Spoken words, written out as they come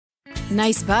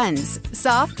Nice buns,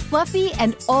 soft, fluffy,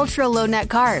 and ultra-low net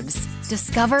carbs.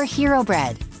 Discover Hero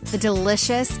Bread, the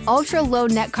delicious, ultra-low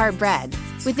net carb bread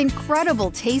with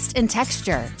incredible taste and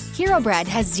texture. Hero Bread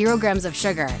has 0 grams of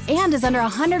sugar and is under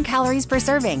 100 calories per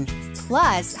serving.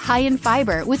 Plus, high in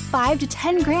fiber with 5 to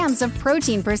 10 grams of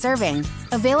protein per serving.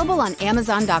 Available on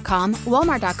Amazon.com,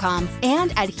 Walmart.com,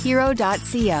 and at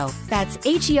hero.co. That's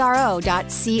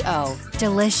HERO.co.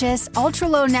 Delicious,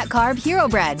 ultra-low net carb Hero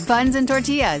Bread buns and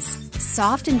tortillas.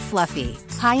 Soft and fluffy,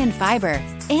 high in fiber,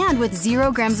 and with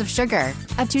 0 grams of sugar,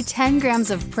 up to 10 grams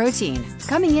of protein,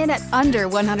 coming in at under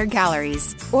 100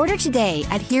 calories. Order today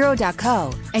at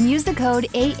hero.co and use the code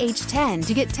AH10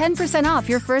 to get 10% off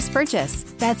your first purchase.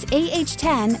 That's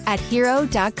AH10 at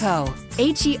hero.co.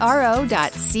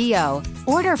 HERO.co.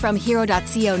 Order from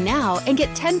hero.co now and get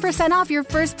 10% off your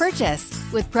first purchase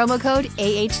with promo code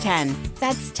AH10.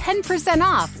 That's 10%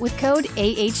 off with code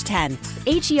AH10.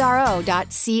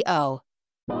 HERO.co.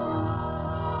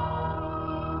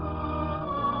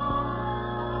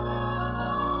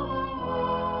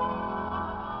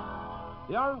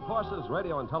 The Armed Forces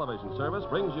Radio and Television Service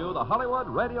brings you the Hollywood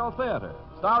Radio Theater,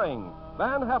 starring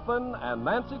Van Heflin and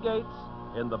Nancy Gates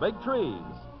in The Big Trees.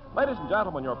 Ladies and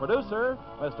gentlemen, your producer,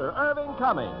 Mr. Irving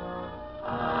Cumming.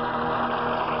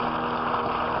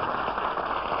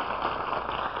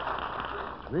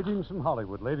 Greetings from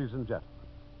Hollywood, ladies and gentlemen.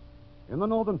 In the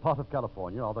northern part of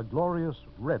California are the glorious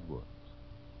redwoods,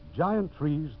 giant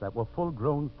trees that were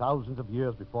full-grown thousands of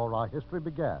years before our history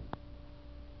began.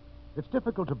 It's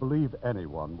difficult to believe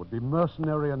anyone would be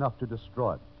mercenary enough to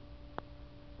destroy them.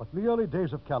 But in the early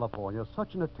days of California,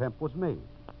 such an attempt was made.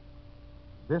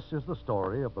 This is the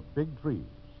story of the Big Trees.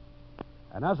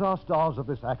 And as our stars of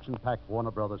this action-packed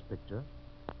Warner Brothers picture,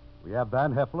 we have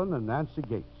Van Heflin and Nancy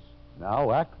Gates.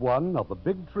 Now, Act One of The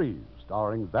Big Trees,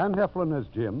 starring Van Heflin as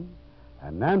Jim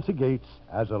and Nancy Gates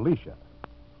as Alicia.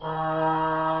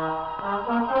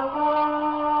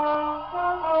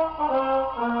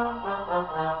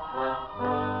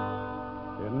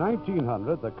 In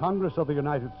 1900, the Congress of the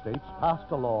United States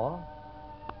passed a law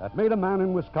that made a man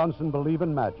in Wisconsin believe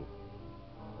in magic.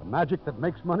 The magic that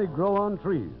makes money grow on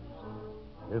trees.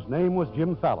 His name was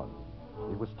Jim Fallon.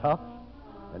 He was tough,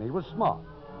 and he was smart.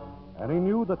 And he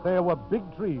knew that there were big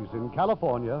trees in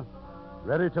California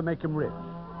ready to make him rich.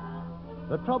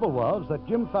 The trouble was that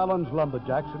Jim Fallon's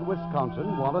lumberjacks in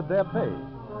Wisconsin wanted their pay.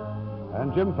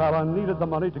 And Jim Fallon needed the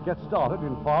money to get started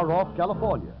in far-off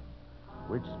California,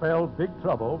 which spelled big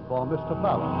trouble for Mr.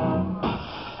 Fallon.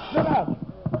 Look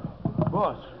out!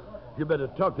 Boss, you better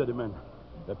talk to the men.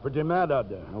 They're pretty mad out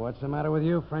there. What's the matter with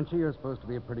you, Frenchie? You're supposed to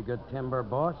be a pretty good timber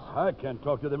boss. I can't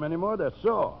talk to them anymore. They're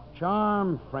sore.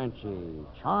 Charm, Frenchie.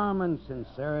 Charm and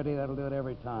sincerity, that'll do it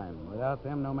every time. Without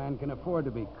them, no man can afford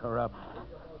to be corrupt.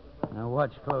 Now,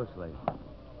 watch closely.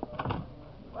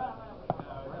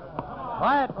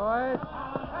 Quiet, boys.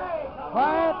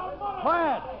 Quiet,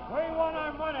 quiet. We want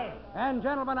our money. And,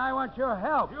 gentlemen, I want your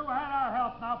help. You had our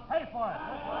help. Now pay for it.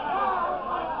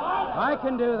 I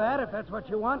can do that if that's what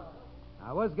you want.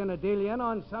 I was going to deal you in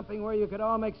on something where you could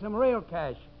all make some real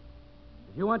cash.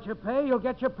 If you want your pay, you'll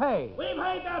get your pay. We've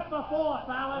heard that before,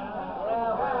 Fallon.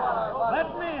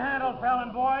 Let me handle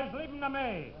Fallon, boys. Leave him to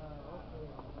me.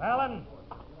 Fallon,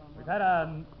 we've had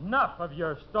enough of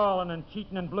your stalling and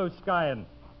cheating and blue skying.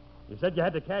 You said you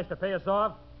had the cash to pay us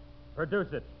off?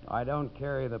 Produce it. I don't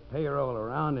carry the payroll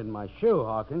around in my shoe,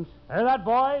 Hawkins. Hear that,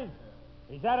 boys?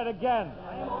 He's at it again.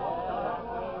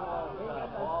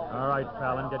 All right,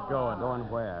 Fallon, get going. Going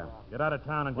where? Get out of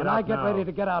town and When get out I get now. ready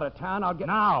to get out of town, I'll get...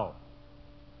 Now.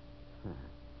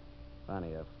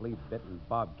 Funny, a flea-bitten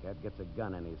bobcat gets a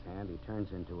gun in his hand. He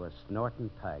turns into a snorting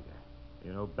tiger.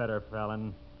 You know better,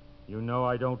 Fallon. You know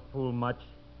I don't fool much.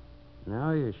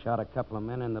 No, you shot a couple of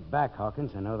men in the back,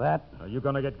 Hawkins. I know that. Are you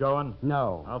going to get going?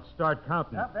 No. I'll start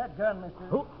counting. Drop that gun, mister.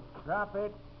 Who? Drop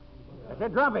it. I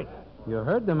said drop it. You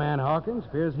heard the man, Hawkins.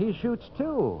 Fears he shoots,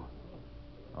 too.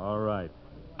 All right.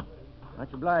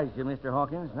 Much obliged to you, Mr.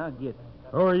 Hawkins. Now get.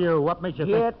 Who are you? What makes you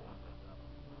Get.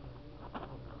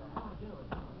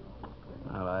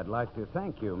 Well, I'd like to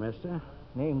thank you, mister.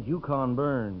 Name's Yukon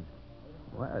Burns.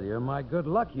 Well, you're my good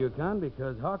luck, Yukon,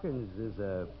 because Hawkins is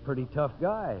a pretty tough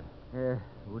guy.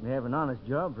 Wouldn't have an honest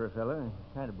job for a fella.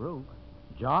 Kind of broke.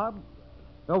 Job?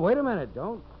 Oh, wait a minute.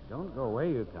 Don't go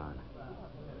away, Yukon.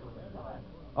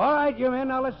 All right, you men,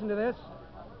 now listen to this.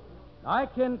 I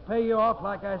can pay you off,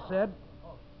 like I said,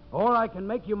 or I can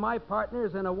make you my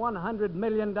partners in a $100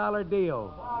 million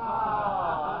deal.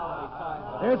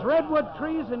 There's redwood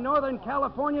trees in Northern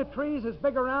California, trees as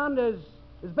big around as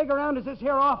this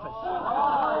here office.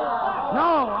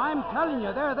 No, I'm telling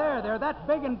you, they're there. They're that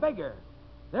big and bigger.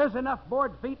 There's enough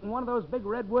board feet in one of those big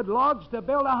redwood logs to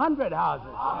build 100 houses.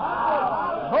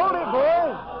 Hold it,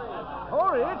 boys.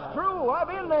 Hold it. It's true. I've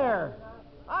been there.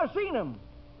 I've seen them.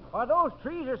 Why, those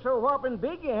trees are so whopping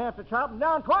big you have to chop them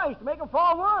down twice to make them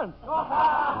fall once.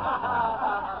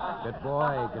 Good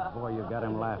boy. You got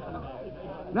him laughing.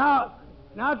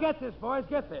 Now get this, boys,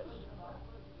 get this.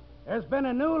 There's been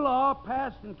a new law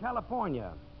passed in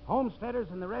California. Homesteaders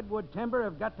in the redwood timber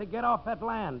have got to get off that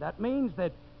land. That means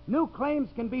that new claims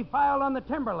can be filed on the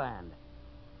timberland.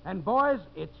 And, boys,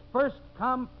 it's first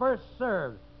come, first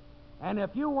served. And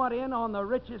if you want in on the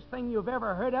richest thing you've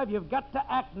ever heard of, you've got to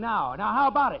act now. Now, how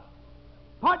about it?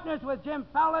 Partners with Jim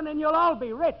Fallon, and you'll all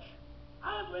be rich.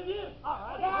 I'm with you.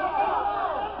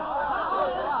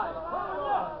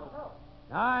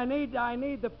 Now, I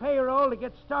need the payroll to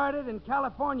get started in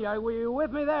California. Were you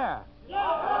with me there?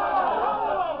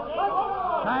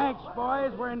 Thanks,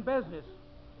 boys. We're in business.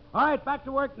 All right, back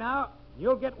to work now.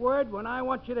 You'll get word when I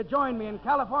want you to join me in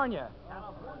California.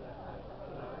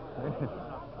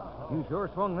 You sure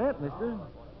swung that, mister.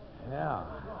 Yeah.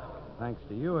 Thanks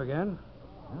to you again.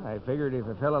 I figured if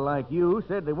a fella like you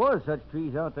said there was such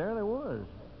trees out there, there was.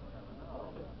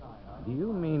 Do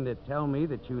you mean to tell me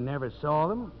that you never saw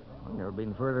them? I've never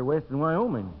been further west than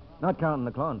Wyoming, not counting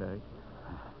the Klondike.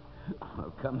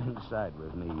 Well, come inside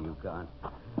with me, Yukon.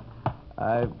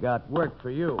 I've got work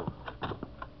for you.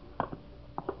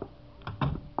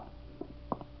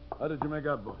 How did you make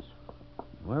out, boss?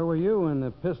 Where were you when the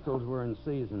pistols were in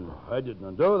season? I did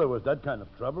not know there was that kind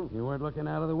of trouble. You weren't looking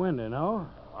out of the window, no?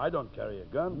 I don't carry a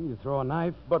gun. You throw a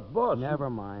knife? But, boss... Never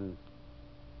mind.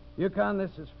 Yukon,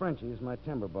 this is Frenchie. He's my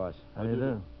timber boss. How do you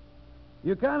do?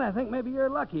 Yukon, I think maybe you're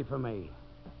lucky for me.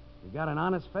 You got an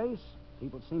honest face.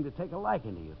 People seem to take a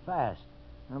liking to you fast.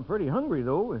 I'm pretty hungry,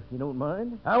 though, if you don't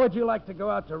mind. How would you like to go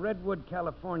out to Redwood,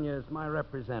 California as my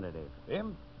representative?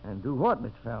 Him? And do what,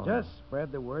 Mr. Fallon? Just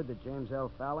spread the word that James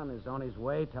L. Fallon is on his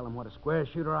way. Tell him what a square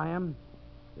shooter I am.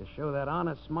 Just show that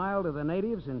honest smile to the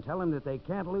natives and tell them that they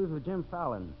can't lose with Jim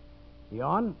Fallon. You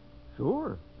on?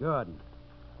 Sure. Good.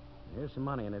 Here's some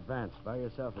money in advance. Buy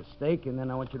yourself a steak, and then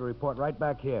I want you to report right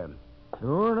back here.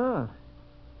 Sure enough.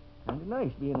 And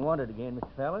nice being wanted again, Mr.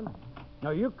 Fallon. No,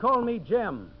 you call me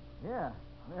Jim. Yeah.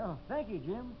 Well, thank you,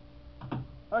 Jim.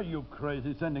 Are you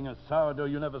crazy sending a sourdough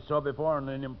you never saw before on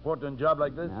an important job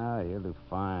like this? No, you'll do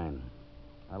fine.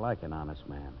 I like an honest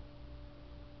man.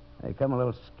 They come a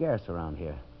little scarce around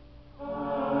here.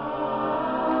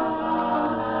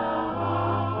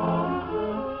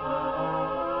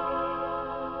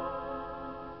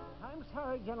 I'm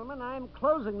sorry, gentlemen. I'm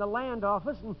closing the land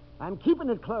office, and I'm keeping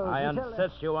it closed. I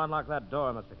insist you unlock that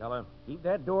door, Mr. Keller. Keep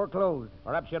that door closed.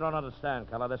 Perhaps you don't understand,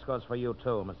 Keller. This goes for you,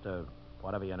 too, Mr.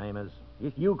 whatever your name is.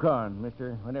 It's Yukon,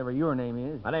 mister, whatever your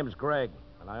name is. My name's Gregg,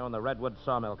 and I own the Redwood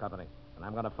Sawmill Company. And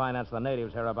I'm going to finance the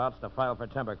natives hereabouts to file for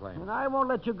timber claims. And I won't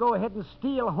let you go ahead and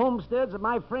steal homesteads that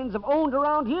my friends have owned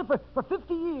around here for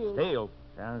 50 years. Steal?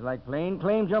 Sounds like plain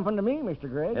claim jumping to me, Mr.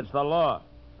 Gregg. It's the law.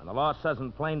 And the law says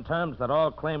in plain terms that all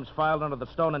claims filed under the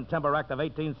Stone and Timber Act of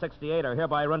 1868 are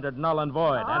hereby rendered null and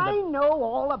void. I know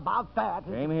all about that.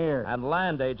 Same here. And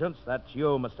land agents, that's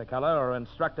you, Mr. Keller, are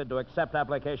instructed to accept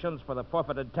applications for the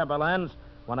forfeited timberlands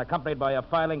when accompanied by a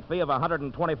filing fee of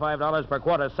 $125 per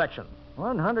quarter section.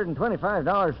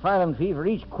 $125 filing fee for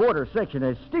each quarter section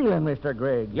is stealing, Mr.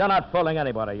 Gregg. You're not fooling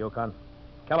anybody, Yukon.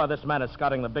 Keller, this man is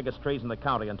scouting the biggest trees in the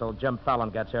county until Jim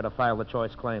Fallon gets here to file the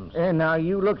choice claims. And now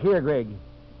you look here, Gregg.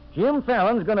 Jim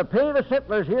Fallon's going to pay the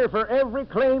settlers here for every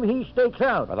claim he stakes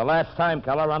out. For the last time,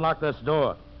 Keller, unlock this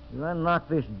door. You unlock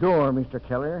this door, Mr.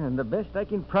 Keller, and the best I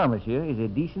can promise you is a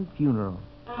decent funeral.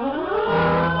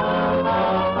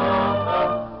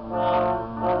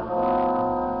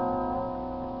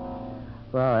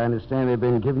 Well, I understand they've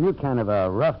been giving you kind of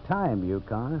a rough time,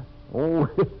 Yukon. Oh,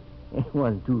 it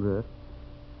wasn't too rough.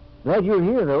 Glad you're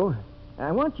here, though.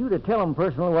 I want you to tell them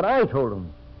personally what I told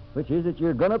them, which is that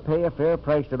you're going to pay a fair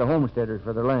price to the homesteaders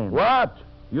for their land. What?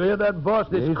 You hear that, boss?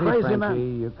 This Easy, crazy Frenchie.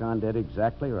 man. Yukon did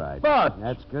exactly right. But...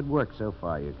 That's good work so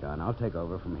far, Yukon. I'll take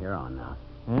over from here on now.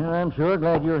 Well, I'm sure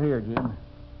glad you're here, Jim.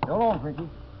 So long, Frenchie.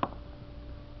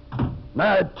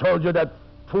 I told you that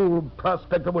fool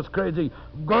prospector was crazy.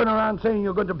 Going around saying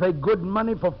you're going to pay good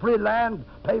money for free land,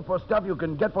 pay for stuff you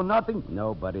can get for nothing.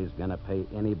 Nobody's going to pay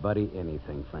anybody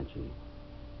anything, Frenchie.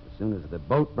 As soon as the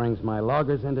boat brings my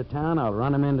loggers into town, I'll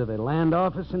run them into the land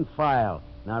office and file.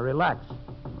 Now, relax.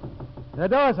 The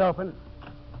door's open.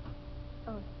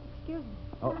 Oh, excuse me.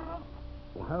 Oh.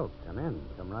 Well, come in.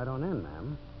 Come right on in,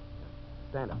 ma'am.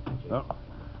 Stand up, Frenchie. Oh.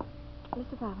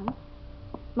 Mr. Fallon,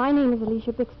 my name is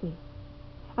Alicia Bixby.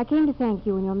 I came to thank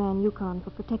you and your man Yukon for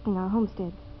protecting our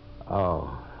homestead.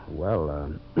 Oh, Well,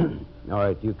 all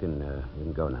right, you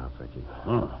can go now, Frenchie.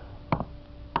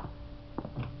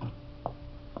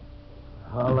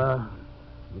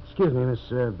 Excuse me, Miss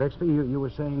Bixby, you were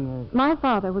saying... My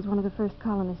father was one of the first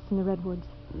colonists in the redwoods.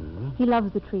 Mm-hmm. He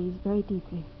loves the trees very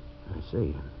deeply. I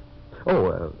see.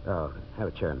 Oh, have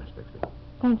a chair, Miss Bixby.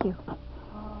 Thank you.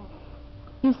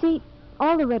 You see,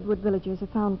 all the redwood villagers have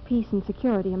found peace and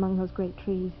security among those great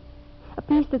trees. A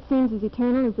peace that seems as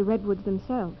eternal as the redwoods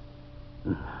themselves.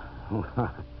 Well,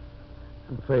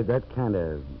 I'm afraid that kind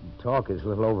of talk is a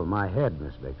little over my head,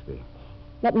 Miss Bixby.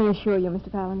 Let me assure you, Mr.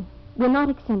 Fallon, we're not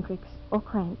eccentrics or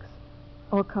cranks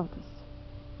or cultists.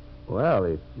 Well,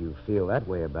 if you feel that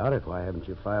way about it, why haven't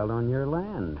you filed on your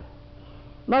land?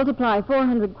 Multiply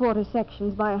 400 quarter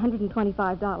sections by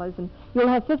 $125, and you'll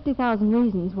have 50,000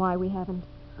 reasons why we haven't.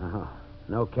 Uh-huh.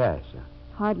 No cash, huh?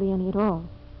 Hardly any at all.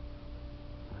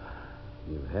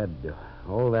 You had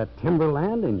all that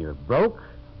timberland and you're broke?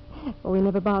 Well, we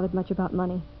never bothered much about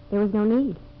money. There was no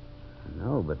need.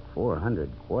 No, but 400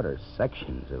 quarter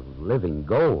sections of living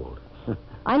gold.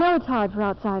 I know it's hard for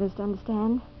outsiders to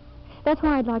understand. That's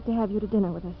why I'd like to have you to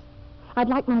dinner with us. I'd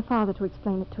like my father to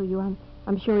explain it to you.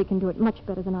 I'm sure he can do it much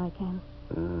better than I can.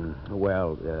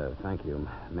 Well, thank you.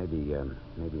 Maybe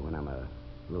when I'm a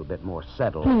little bit more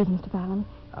settled. Please, Mr. Fallon.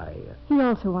 He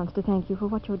also wants to thank you for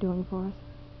what you're doing for us.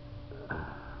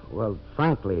 Well,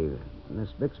 frankly,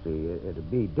 Miss Bixby,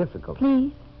 it'd be difficult.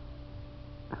 Please?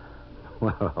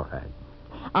 Well, all right.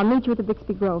 I'll meet you at the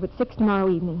Bixby Grove at 6 tomorrow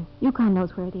evening. Yukon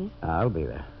knows where it is. I'll be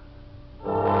there.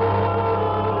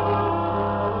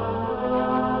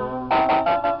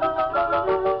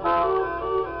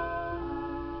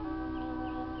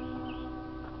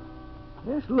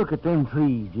 Just look at them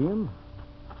trees, Jim.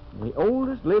 The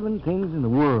oldest living things in the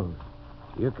world.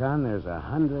 Yukon, there's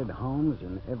 100 homes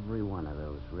in every one of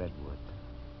those redwoods.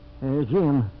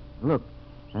 Jim, look.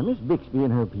 Now, Miss Bixby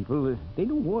and her people, they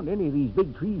don't want any of these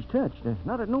big trees touched.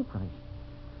 Not at no price.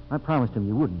 I promised them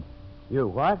you wouldn't. You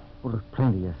what? Well, there's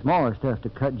plenty of smaller stuff to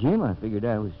cut, Jim. I figured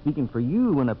I was speaking for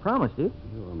you when I promised it.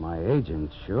 You were my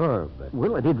agent, sure, but...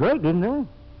 Well, I did right, didn't I?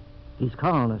 These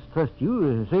colonists trust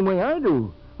you the same way I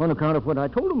do, on account of what I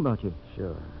told them about you.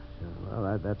 Sure.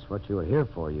 Well, that's what you were here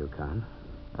for, Yukon.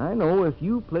 I know if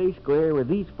you play square with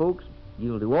these folks,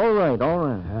 you'll do all right.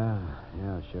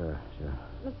 Yeah, sure.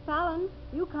 Miss Fallon,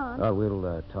 Yukon.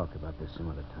 We'll talk about this some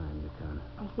other time, Yukon.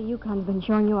 I see Yukon's been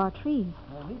showing you our trees.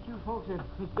 I'll meet you folks at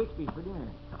Miss Bixby's for dinner.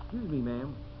 Excuse me,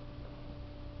 ma'am.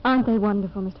 Aren't they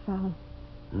wonderful, Mr. Fallon?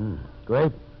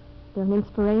 Great. They're an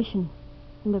inspiration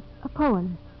and a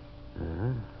poem.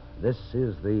 This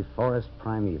is the forest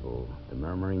primeval, the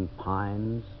murmuring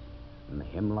pines and the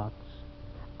hemlocks.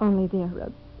 Only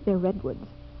they're redwoods.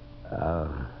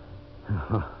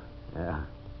 Yeah.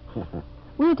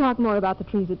 We'll talk more about the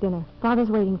trees at dinner. Father's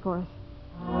waiting for us.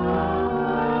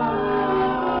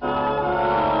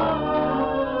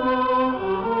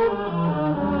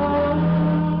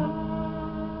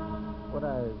 What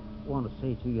I want to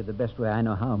say to you the best way I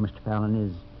know how, Mr. Fallon,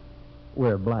 is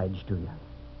we're obliged to you.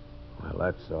 Well,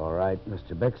 that's all right,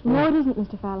 Mr. Bixby. No, it isn't,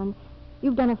 Mr. Fallon.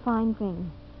 You've done a fine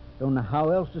thing. Don't know how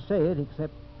else to say it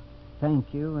except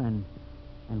thank you and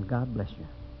God bless you.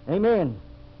 Amen.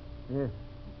 Well,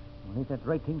 ain't that the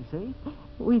right thing to say?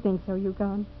 We think so,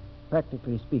 Yukon.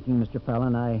 Practically speaking, Mr.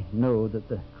 Fallon, I know that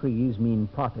the trees mean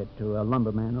profit to a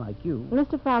lumberman like you.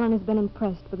 Mr. Fallon has been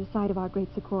impressed with the sight of our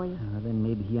great sequoias. Then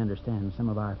maybe he understands some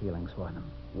of our feelings for them.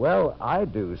 Well, I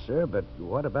do, sir, but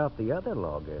what about the other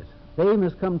loggers? They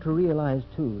must come to realize,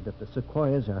 too, that the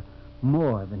sequoias are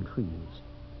more than trees.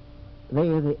 They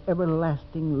are the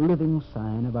everlasting living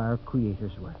sign of our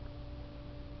Creator's work.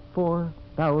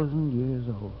 4,000 years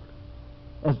old.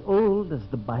 As old as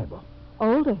the Bible.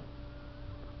 Older?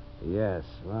 Yes,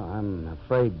 well, I'm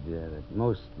afraid that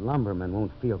most lumbermen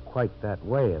won't feel quite that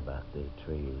way about the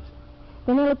trees.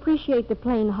 Then they'll appreciate the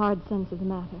plain, hard sense of the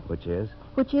matter. Which is?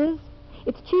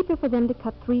 It's cheaper for them to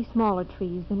cut 3 smaller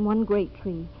trees than 1 great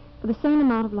tree for the same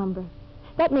amount of lumber.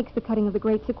 That makes the cutting of the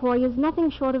great sequoias nothing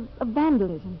short of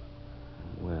vandalism.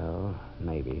 Well,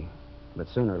 maybe. But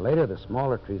sooner or later, the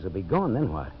smaller trees will be gone.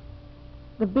 Then what?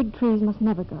 The big trees must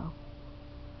never go.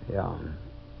 Yeah.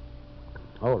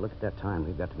 Oh, look at that time.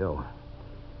 We've got to go.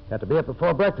 Got to be up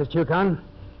before breakfast, Yukon.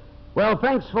 Well,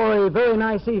 thanks for a very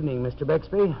nice evening, Mr.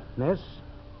 Bixby. Miss?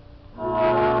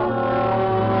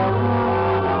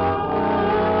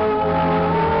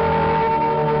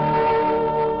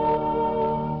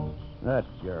 That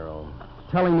girl.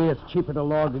 Telling me it's cheaper to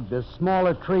log the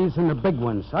smaller trees than the big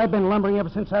ones. I've been lumbering ever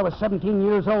since I was 17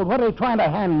 years old. What are they trying to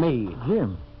hand me?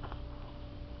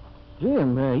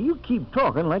 Jim, you keep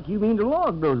talking like you mean to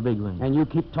log those big ones. And you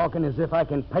keep talking as if I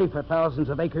can pay for thousands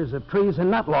of acres of trees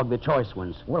and not log the choice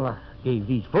ones. Well, I gave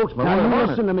these folks my Now, word of you honor.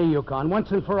 listen to me, Yukon,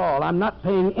 once and for all. I'm not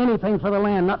paying anything for the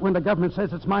land, not when the government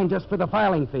says it's mine just for the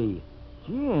filing fee.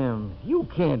 Jim, you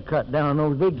can't cut down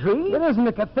those big trees. It isn't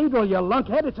a cathedral, you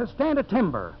lunkhead. It's a stand of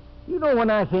timber. You know when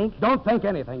I think. Don't think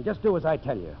anything. Just do as I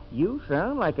tell you. You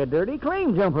sound like a dirty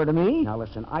claim jumper to me. Now,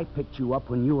 listen, I picked you up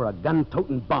when you were a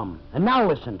gun-toting bum. And now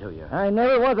listen to you. I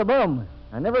never was a bum.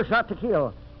 I never shot to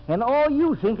kill. And all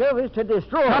you think of is to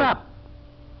destroy. Shut up!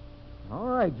 All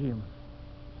right, Jim.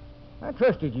 I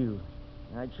trusted you.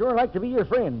 I'd sure like to be your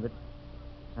friend, but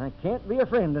I can't be a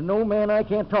friend to no man I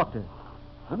can't talk to.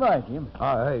 Goodbye, Jim.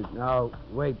 Oh, hey, now,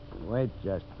 wait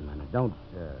just a minute. Don't,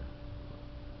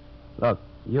 Look,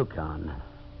 Yukon,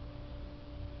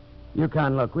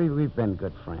 look, we've been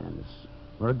good friends.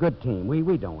 We're a good team.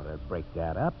 We don't want to break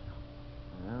that up.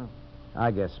 Well, I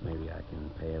guess maybe I can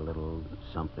pay a little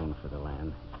something for the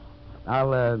land.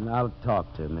 I'll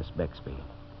talk to Miss Bixby.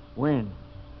 when?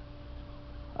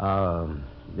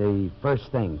 The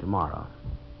first thing tomorrow.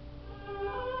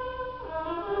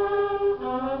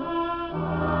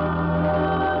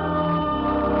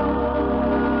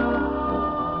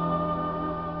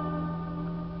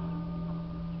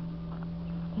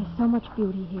 There's so much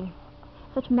beauty here.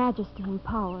 Such majesty and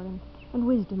power and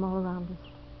wisdom all around us.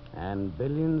 And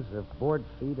billions of board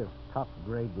feet of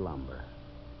top-grade lumber.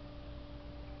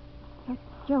 You're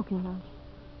joking, aren't you?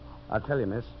 I'll tell you,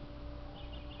 miss.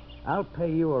 I'll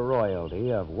pay you a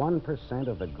royalty of 1%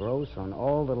 of the gross on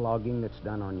all the logging that's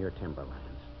done on your timberlands.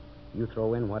 You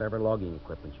throw in whatever logging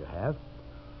equipment you have,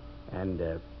 and,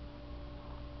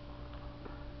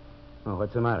 Oh,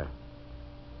 what's the matter?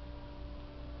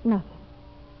 Nothing.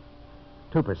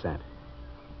 2%.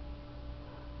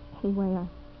 Anyway,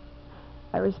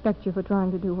 I respect you for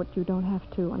trying to do what you don't have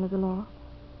to under the law.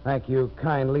 Thank you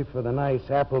kindly for the nice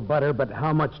apple butter, but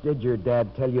how much did your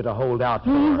dad tell you to hold out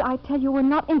Please, for? I tell you, we're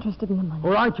not interested in the money.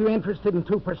 Or aren't you interested in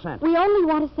 2%? We only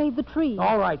want to save the trees.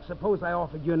 All right, suppose I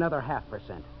offered you another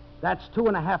 0.5%. That's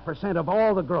 2.5% of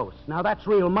all the gross. Now, that's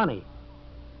real money.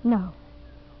 No.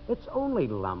 It's only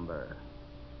lumber.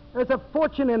 There's a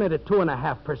fortune in it at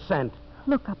 2.5%.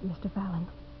 Look up, Mr. Fallon.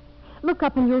 Look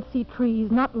up and you'll see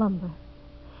trees, not lumber.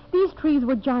 These trees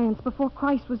were giants before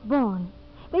Christ was born.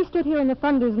 They stood here in the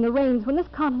thunders and the rains when this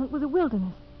continent was a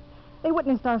wilderness. They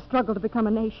witnessed our struggle to become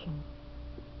a nation.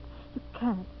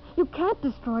 You can't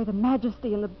destroy the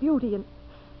majesty and the beauty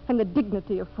and the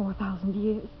dignity of 4,000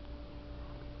 years.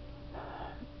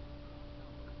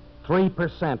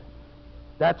 3%.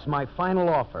 That's my final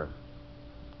offer.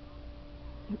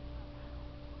 You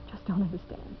just don't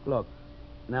understand. Look,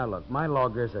 my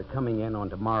loggers are coming in on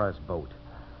tomorrow's boat.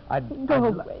 Go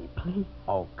away, please.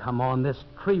 Oh, come on. This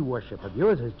tree worship of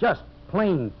yours is just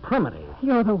plain primitive.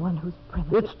 You're the one who's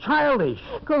primitive. It's childish.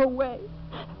 Go away.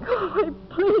 Go away,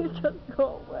 please. Just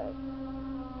go away.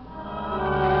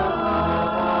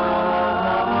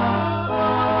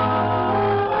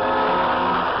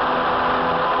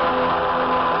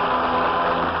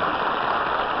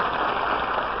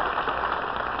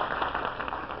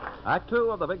 Act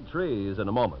 2 of The Big Trees in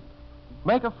a moment.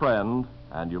 Make a friend,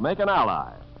 and you make an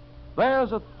ally.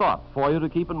 There's a thought for you to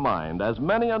keep in mind, as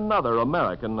many another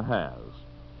American has.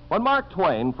 When Mark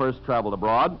Twain first traveled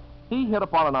abroad, he hit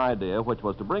upon an idea which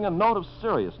was to bring a note of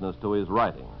seriousness to his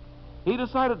writing. He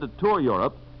decided to tour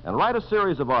Europe and write a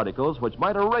series of articles which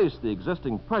might erase the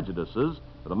existing prejudices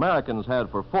that Americans had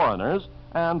for foreigners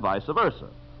and vice versa.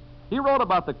 He wrote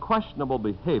about the questionable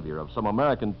behavior of some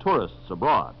American tourists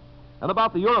abroad, and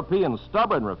about the European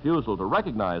stubborn refusal to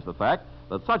recognize the fact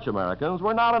that such Americans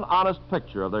were not an honest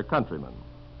picture of their countrymen.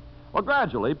 Well,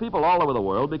 gradually, people all over the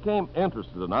world became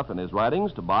interested enough in his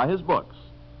writings to buy his books.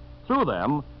 Through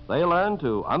them, they learned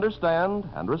to understand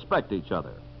and respect each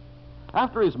other.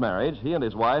 After his marriage, he and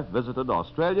his wife visited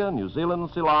Australia, New Zealand,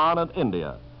 Ceylon, and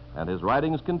India, and his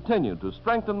writings continued to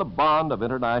strengthen the bond of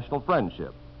international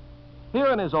friendship. Here,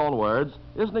 in his own words,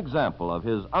 is an example of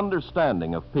his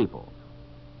understanding of people.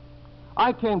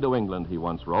 I came to England, he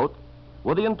once wrote,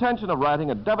 with the intention of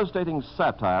writing a devastating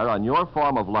satire on your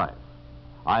form of life.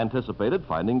 I anticipated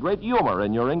finding great humor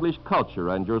in your English culture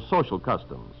and your social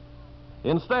customs.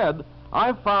 Instead,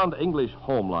 I found English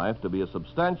home life to be a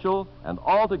substantial and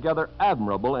altogether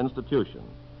admirable institution.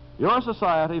 Your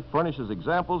society furnishes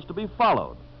examples to be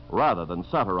followed rather than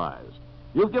satirized.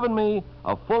 You've given me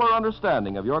a fuller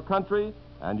understanding of your country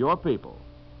and your people.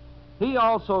 He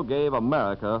also gave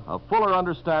America a fuller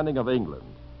understanding of England,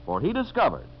 for he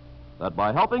discovered that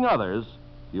by helping others,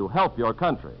 you help your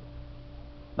country.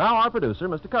 Now, our producer,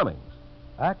 Mr. Cummings.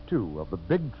 Act 2 of The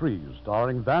Big Trees,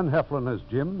 starring Van Heflin as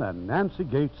Jim and Nancy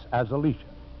Gates as Alicia.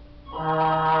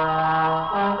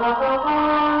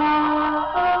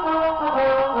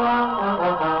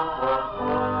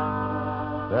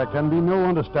 There can be no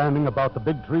understanding about the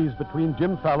big trees between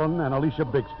Jim Fallon and Alicia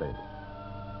Bixby.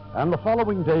 And the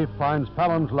following day finds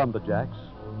Fallon's lumberjacks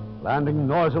landing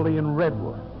noisily in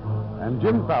Redwood, and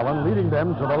Jim Fallon leading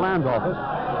them to the land office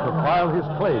to file his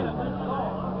claim.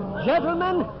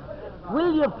 Gentlemen,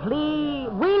 will you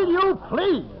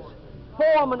please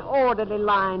form an orderly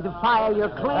line to file your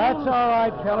claim? That's all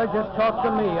right, Keller. Just talk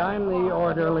to me. I'm the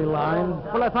orderly line.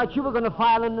 Well, I thought you were going to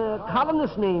file in the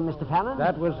columnist's name, Mr. Fallon.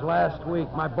 That was last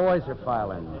week. My boys are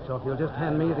filing. So if you'll just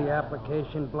hand me the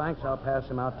application blanks, I'll pass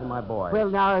them out to my boys. Well,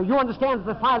 now, you understand that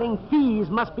the filing fees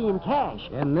must be in cash.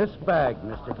 In this bag,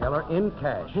 Mr. Keller, in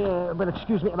cash. But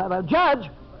excuse me,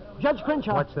 Judge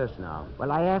Crenshaw. What's this now?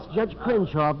 Well, I asked Judge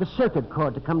Crenshaw of the Circuit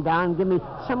Court to come down and give me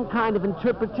some kind of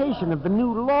interpretation of the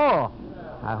new law.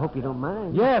 I hope you don't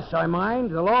mind. Yes, I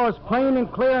mind. The law is plain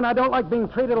and clear, and I don't like being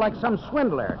treated like some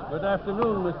swindler. Good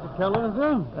afternoon, Mr. Keller.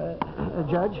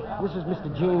 Judge, this is Mr.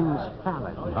 James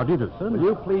Fallon. How do you do, sir? Will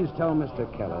you please tell Mr.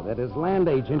 Keller that as land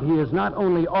agent, he is not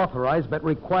only authorized, but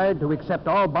required to accept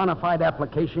all bona fide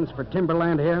applications for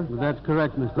timberland here? That's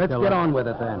correct, Mr. Let's Keller. get on with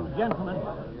it, then. Gentlemen.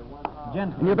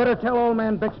 And you better tell old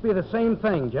man Bixby the same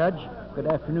thing, Judge. Good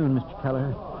afternoon, Mr.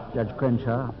 Keller, Judge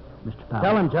Crenshaw, Mr. Fallon.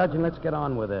 Tell him, Judge, and let's get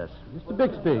on with this. Mr.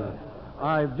 Bixby,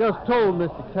 I've just told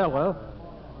Mr. Keller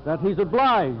that he's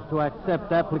obliged to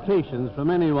accept applications from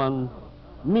anyone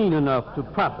mean enough to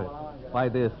profit by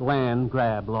this land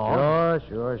grab law.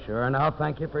 Sure. And I'll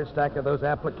thank you for a stack of those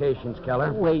applications,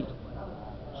 Keller. Wait.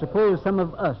 Suppose some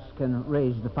of us can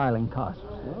raise the filing costs.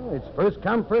 Well, it's first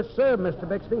come, first served, Mr.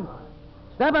 Bixby.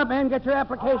 Step up, man. Get your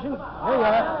application. Here you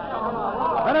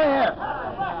are. Right over here.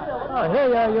 Oh, here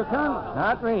you are, Yukon.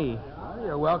 Not me. Well,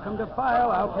 you're welcome to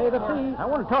file. I'll pay the fee. I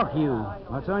want to talk to you.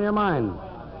 What's on your mind?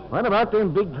 What about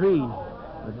them big trees?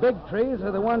 The big trees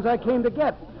are the ones I came to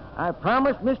get. I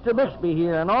promised Mr. Bixby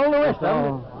here and all the rest of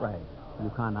them. Right.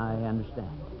 Yukon, I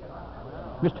understand.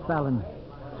 Mr. Fallon,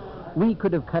 we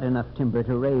could have cut enough timber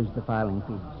to raise the filing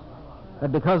fees.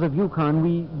 But because of Yukon,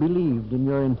 we believed in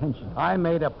your intentions. I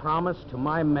made a promise to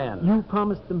my men. You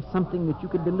promised them something that you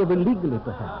could deliver legally,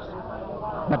 perhaps,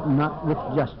 but not with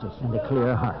justice and a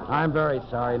clear heart. I'm very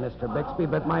sorry, Mr. Bixby,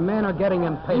 but my men are getting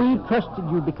impatient. We trusted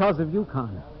you because of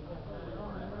Yukon,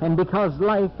 and because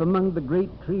life among the great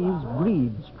trees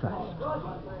breeds trust.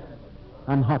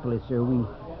 Unhappily, sir, we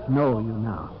know you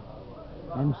now,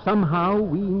 and somehow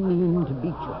we mean to beat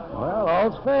you. Well,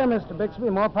 all's fair, Mr. Bixby.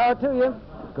 More power to you.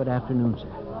 Good afternoon, sir.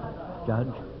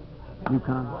 Judge,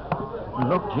 Yukon.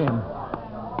 Look, Jim,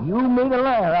 you made a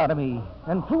liar out of me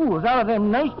and fools out of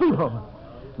them nice people.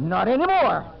 Not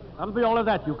anymore. That'll be all of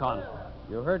that, Yukon.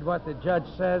 You heard what the judge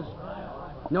says.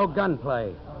 No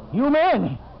gunplay. You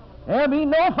men, there'll be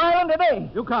no filing today.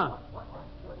 Yukon,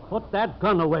 put that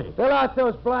gun away. Fill out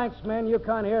those blanks, man.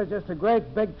 Yukon here is just a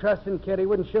great big trusting kid. He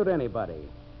wouldn't shoot anybody.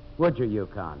 Would you,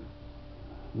 Yukon?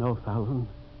 No, Fallon,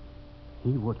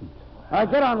 he wouldn't. All right,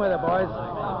 get on with it, boys.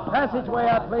 Passageway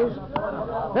out, please.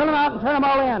 Fill them out and turn them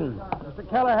all in. Mr.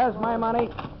 Keller has my money.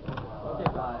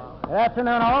 Good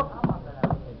afternoon, all.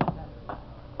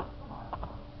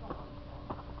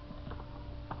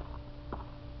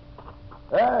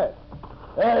 Hey,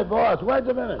 boss, wait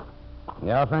a minute.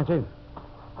 Yeah, Frenchy?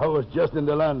 I was just in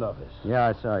the land office. Yeah,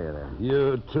 I saw you there.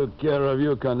 You took care of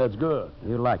Yukon. That's good.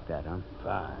 You like that, huh?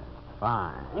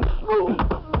 Fine.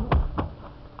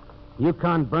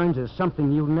 Yukon Burns is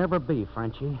something you'll never be,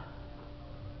 Frenchy.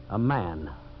 A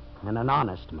man, and an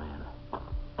honest man.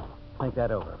 Think that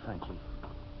over, Frenchy.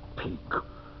 Peek.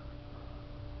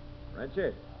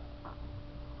 Frenchie.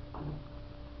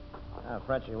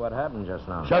 Frenchie, what happened just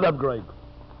now? Shut up, Greg.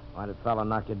 Why did fella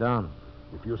knock you down?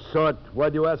 If you saw it,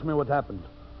 why'd you ask me what happened?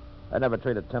 I never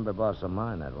treat a timber boss of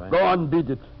mine that way. Go on, beat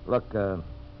it. Look, how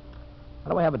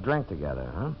do we have a drink together,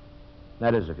 huh?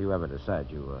 That is, if you ever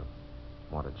decide you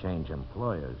want to change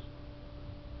employers.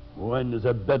 When is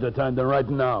a better time than right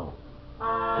now?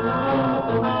 I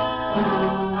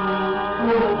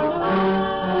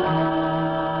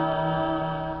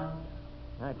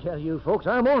tell you, folks,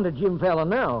 I'm on to Jim Fallon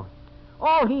now.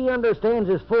 All he understands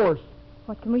is force.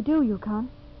 What can we do, Yukon?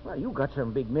 Well, you got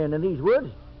some big men in these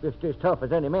woods. Just as tough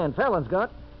as any man Fallon's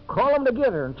got. Call them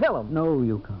together and tell them. No,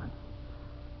 Yukon.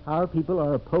 Our people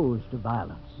are opposed to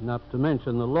violence. Not to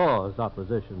mention the law's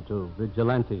opposition to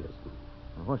vigilantism.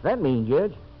 What's that mean,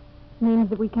 Judge? Means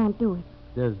that we can't do it.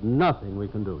 There's nothing we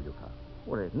can do, Yukon.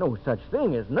 Well, there's no such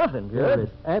thing as nothing, Judge. There is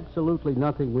absolutely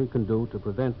nothing we can do to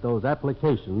prevent those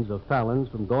applications of Fallon's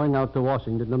from going out to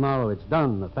Washington tomorrow. It's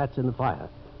done. The fat's in the fire.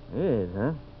 It is,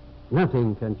 huh?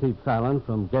 Nothing can keep Fallon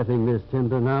from getting this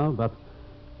timber now but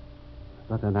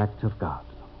an act of God.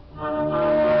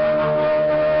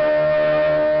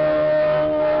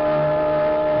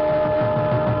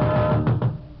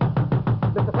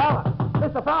 Mr. Fallon!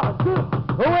 Mr. Fallon!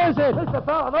 Who is it? Mr.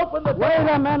 Fallon, open the door!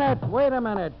 Wait a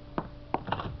minute.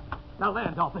 The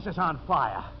land office is on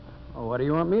fire. Oh, what do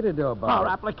you want me to do about Our it?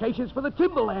 applications for the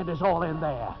timberland is all in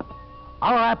there.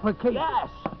 Our application? Yes!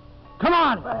 Come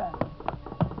on!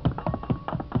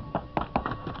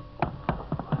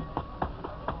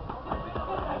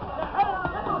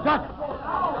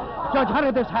 Judge, how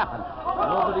did this happen?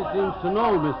 Nobody seems to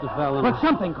know, Mr. Fallon. But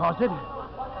something caused it.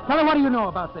 Fella, what do you know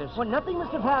about this? Well, nothing,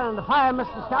 Mr. Fallon. The fire must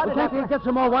have started Can't you get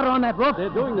some more water on that roof? They're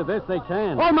doing the best they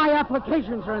can. All my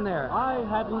applications are in there. I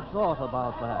hadn't thought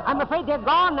about that. I'm afraid they're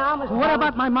gone now, Mr. What Fallon.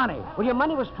 about my money? Well, your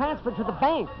money was transferred to the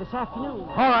bank this afternoon.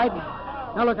 All right.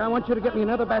 Now, look, I want you to get me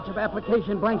another batch of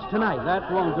application blanks tonight.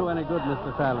 That won't do any good,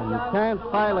 Mr. Fallon. You can't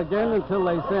file again until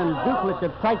they send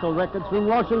duplicate title records from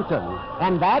Washington.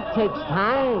 And that takes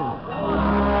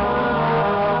time.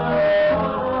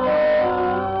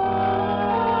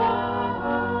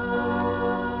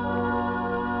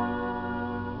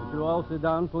 Would you all sit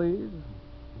down, please?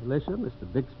 Alicia,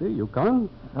 Mr. Bixby, you come.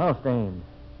 I'll stand.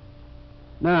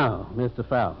 Now, Mr.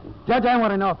 Fallon. Judge, I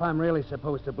want to know if I'm really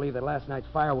supposed to believe that last night's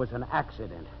fire was an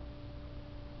accident.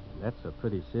 That's a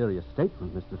pretty serious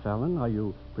statement, Mr. Fallon. Are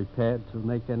you prepared to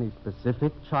make any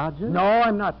specific charges? No,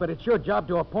 I'm not, but it's your job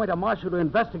to appoint a marshal to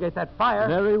investigate that fire.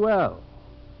 Very well.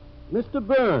 Mr.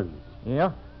 Burns.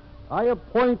 Yeah? I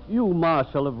appoint you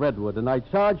Marshal of Redwood, and I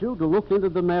charge you to look into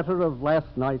the matter of last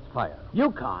night's fire.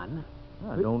 Yukon?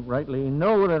 I don't rightly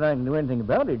know that I can do anything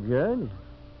about it, Judge.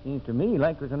 Seems to me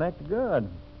like it was an act of God.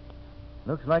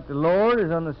 Looks like the Lord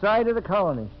is on the side of the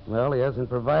colonists. Well, he hasn't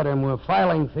provided him with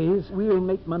filing fees. We'll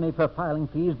make money for filing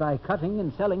fees by cutting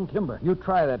and selling timber. You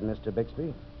try that, Mr.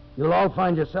 Bixby. You'll all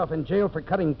find yourself in jail for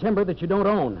cutting timber that you don't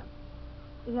own.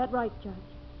 Is that right, Judge?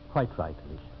 Quite right,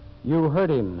 Alicia. You heard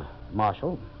him,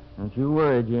 Marshal. Don't you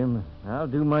worry, Jim. I'll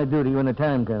do my duty when the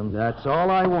time comes. That's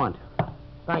all I want.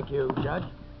 Thank you, Judge.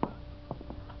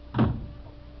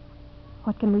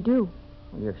 What can we do?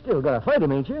 You've still got to fight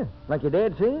him, ain't you? Like your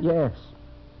dad said? Yes.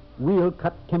 We'll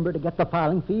cut timber to get the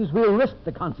filing fees. We'll risk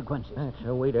the consequences. That's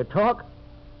a way to talk.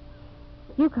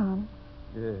 Yukon,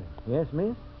 Yes,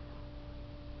 miss?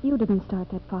 you didn't start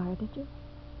that fire, did you?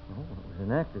 Oh, it was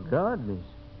an act of God, miss.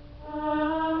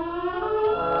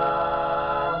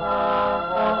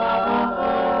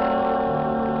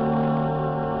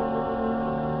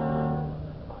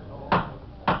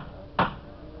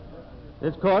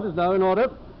 This court is now in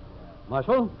order.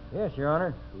 Marshal, Yes, Your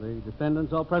Honor. the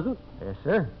defendants are present. Yes,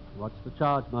 sir. What's the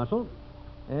charge, Marshal?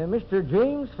 Mr.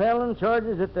 James Fallon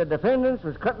charges that the defendants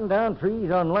was cutting down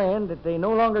trees on land that they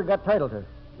no longer got title to. Is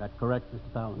that correct,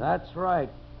 Mr. Fallon? That's right.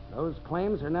 Those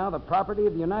claims are now the property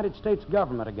of the United States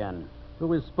government again.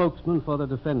 Who is spokesman for the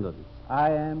defendants?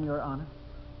 I am, Your Honor.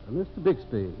 Mr.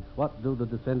 Bixby, what do the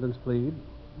defendants plead?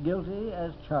 Guilty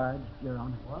as charged, Your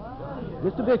Honor.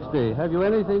 Mr. Bixby, have you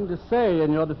anything to say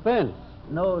in your defense?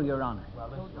 No, Your Honor.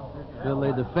 Will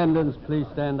the defendants please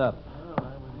stand up?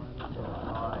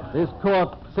 This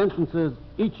court sentences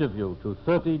each of you to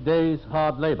 30 days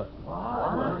hard labor.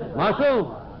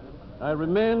 Marshal, I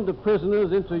remand the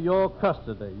prisoners into your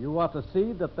custody. You are to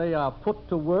see that they are put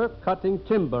to work cutting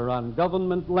timber on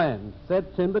government land.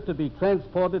 Said timber to be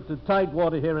transported to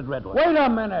Tidewater here at Redwood. Wait a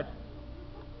minute.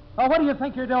 Oh, what do you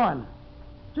think you're doing?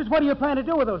 Just what do you plan to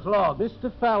do with those logs?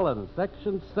 Mr. Fallon,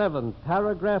 Section 7,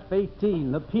 Paragraph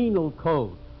 18, the Penal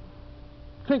Code.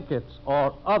 Trinkets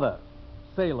or other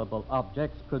saleable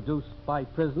objects produced by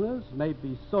prisoners may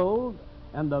be sold,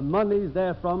 and the monies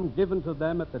therefrom given to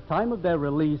them at the time of their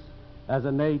release as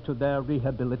an aid to their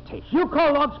rehabilitation. You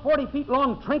call logs 40 feet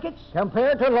long trinkets?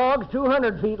 Compared to logs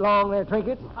 200 feet long, they're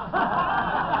trinkets.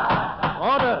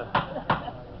 Order!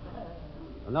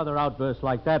 Another outburst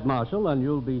like that, Marshal, and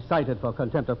you'll be cited for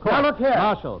contempt of court. Now, look here.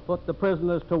 Marshal, put the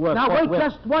prisoners to work. Now, wait forthwith.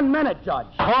 just 1 minute, Judge.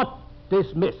 Court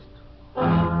dismissed.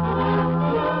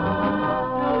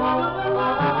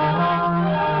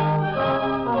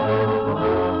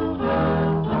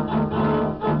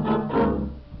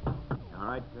 All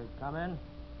right, come in.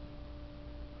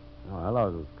 Oh,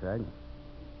 hello, Craig.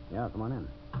 Yeah, come on in.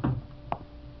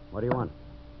 What do you want?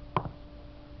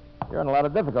 You're in a lot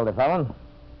of difficulty, Fallon.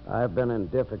 I've been in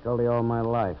difficulty all my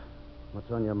life.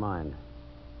 What's on your mind?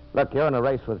 Look, you're in a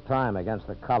race with time against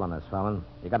the colonists, Fallon.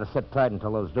 You got to sit tight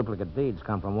until those duplicate deeds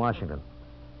come from Washington.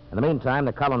 In the meantime,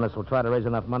 the colonists will try to raise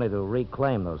enough money to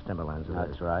reclaim those timberlands.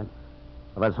 That's right.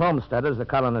 Well, as homesteaders, the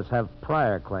colonists have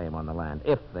prior claim on the land,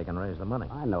 if they can raise the money.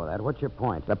 I know that. What's your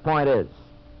point? The point is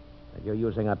that you're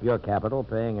using up your capital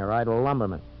paying your idle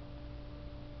lumbermen.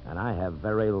 And I have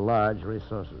very large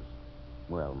resources.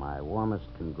 Well, my warmest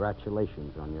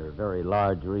congratulations on your very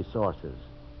large resources.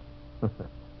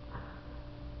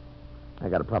 I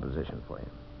got a proposition for you.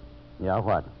 Yeah,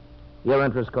 what? Your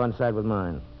interests coincide with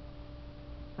mine.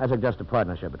 I suggest a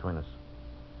partnership between us.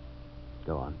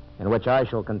 Go on. In which I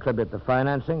shall contribute the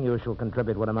financing, you shall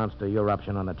contribute what amounts to your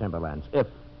option on the timberlands, if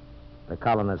the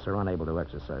colonists are unable to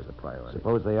exercise the priority.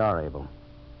 Suppose they are able.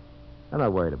 I'm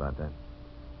not worried about that.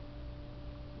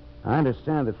 I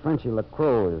understand that Frenchy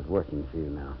Lacroix is working for you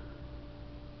now.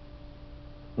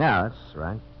 Yeah, that's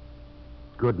right.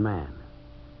 Good man.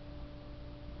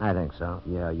 I think so.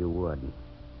 Yeah, you would.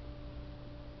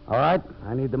 All right,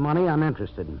 I need the money I'm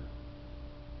interested in.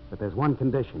 But there's one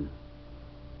condition.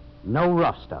 No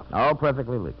rough stuff. All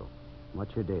perfectly legal.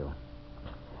 What's your deal?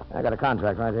 I got a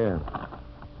contract right here.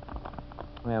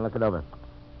 Yeah, look it over.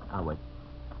 I'll wait.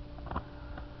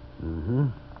 Mm-hmm.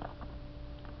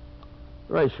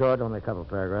 Very short, only a couple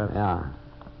paragraphs. Yeah.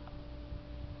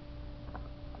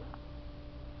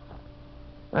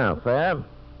 Well, fair.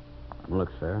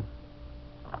 Looks fair.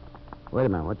 Wait a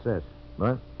minute, what's this?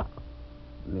 What?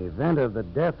 In the event of the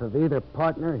death of either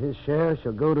partner, his share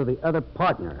shall go to the other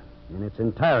partner in its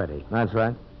entirety. That's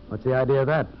right. What's the idea of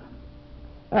that?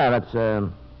 That's,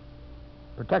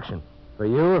 protection. For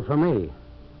you or for me?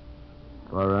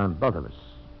 For, both of us.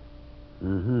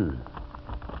 Mm-hmm.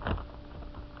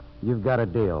 You've got a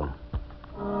deal.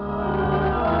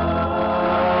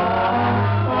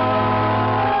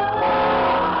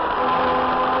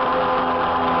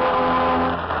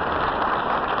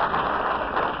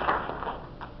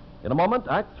 In a moment,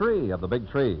 Act 3 of The Big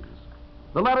Trees.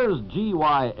 The letters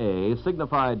GYA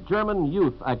signify German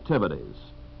Youth Activities.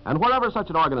 And wherever such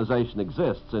an organization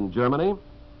exists in Germany,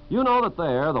 you know that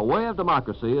there the way of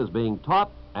democracy is being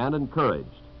taught and encouraged.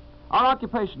 Our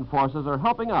occupation forces are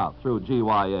helping out through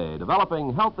GYA,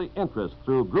 developing healthy interest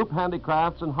through group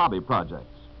handicrafts and hobby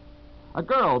projects. A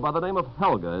girl by the name of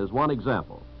Helga is one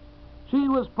example. She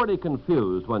was pretty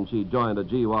confused when she joined a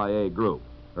GYA group.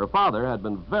 Her father had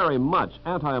been very much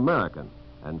anti-American,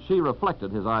 and she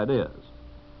reflected his ideas.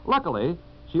 Luckily,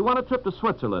 she won a trip to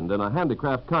Switzerland in a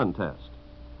handicraft contest.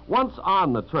 Once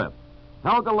on the trip,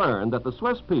 Helga learned that the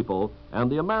Swiss people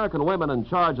and the American women in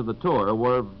charge of the tour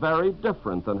were very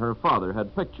different than her father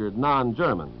had pictured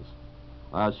non-Germans.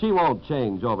 She won't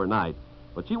change overnight,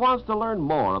 but she wants to learn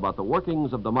more about the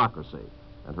workings of democracy,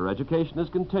 and her education is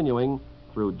continuing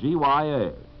through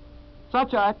GYA.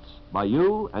 Such acts by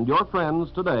you and your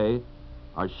friends today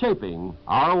are shaping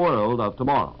our world of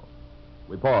tomorrow.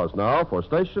 We pause now for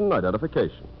station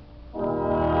identification.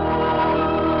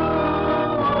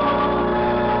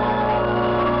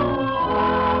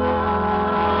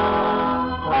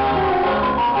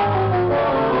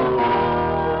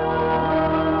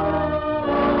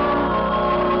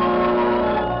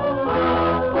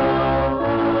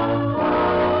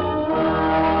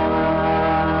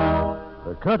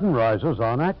 Curtain rises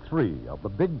on Act 3 of The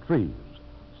Big Trees,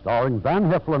 starring Van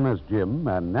Heflin as Jim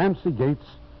and Nancy Gates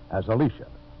as Alicia.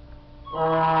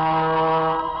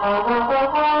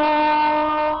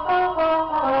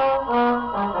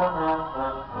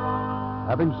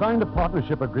 Having signed a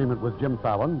partnership agreement with Jim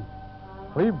Fallon,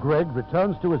 Cleve Gregg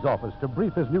returns to his office to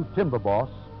brief his new timber boss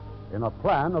in a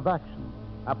plan of action.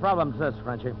 Our problem's this,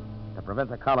 Frenchy. To prevent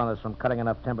the colonists from cutting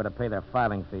enough timber to pay their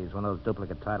filing fees when those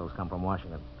duplicate titles come from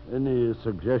Washington. Any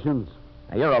suggestions?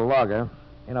 Now, you're a logger.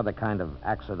 You know the kind of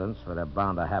accidents that are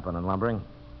bound to happen in lumbering.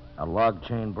 A log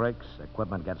chain breaks,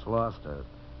 equipment gets lost, or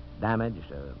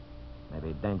damaged, or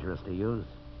maybe dangerous to use.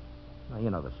 Well, you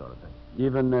know the sort of thing.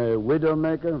 Even a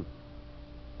widowmaker?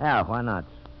 Yeah, why not?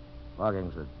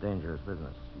 Logging's a dangerous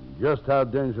business. Just how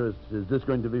dangerous is this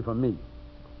going to be for me?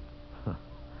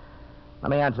 Let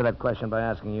me answer that question by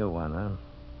asking you one, huh?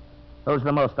 Who's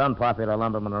the most unpopular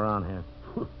lumberman around here?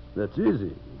 That's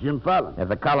easy. Jim Fallon. If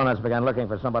the colonists began looking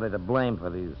for somebody to blame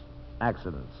for these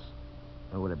accidents,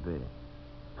 who would it be?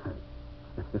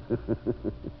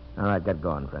 All right, get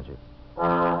going, Frenchy.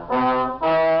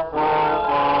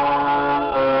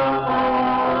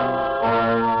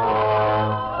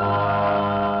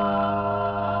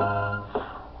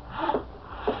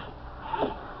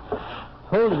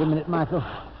 Hold it a minute, Michael.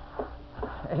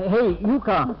 Hey,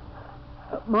 Yukon.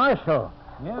 Marshal.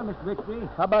 Yeah, Mr. Bixby.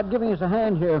 How about giving us a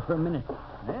hand here for a minute?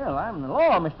 Well, I'm the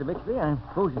law, Mr. Bixby. I'm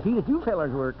supposed to see that you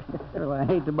fellers work. Well, I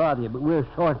hate to bother you, but we're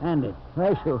short-handed.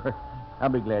 Why, sure. I'll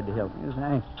be glad to help you. Yes,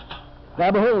 thanks.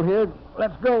 Grab a hold here.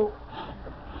 Let's go.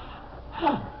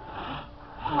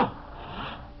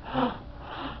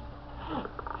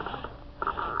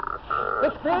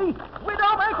 Bixby!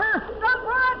 Widowmaker! Run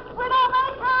for it!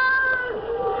 Widowmaker!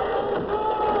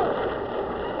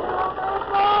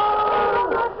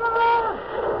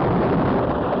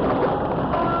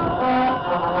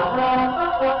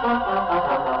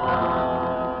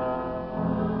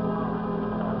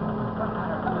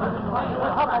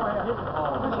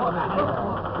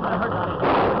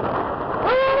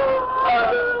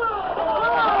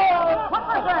 What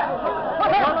was that?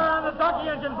 Hold on, the donkey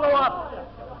engine blew up.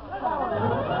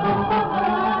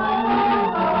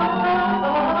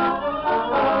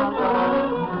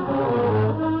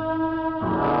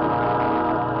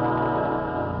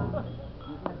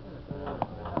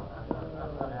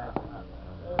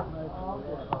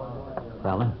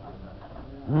 Fallon?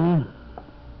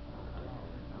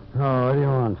 Oh, what do you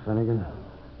want, Finnegan?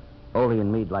 Ole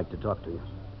and me'd like to talk to you.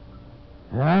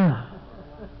 Yeah?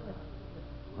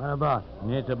 What about?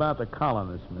 It's about the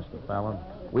colonists, Mr. Fallon.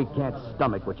 We can't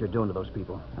stomach what you're doing to those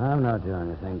people. I'm not doing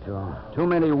anything to them. Too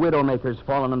many widowmakers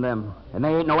falling on them, and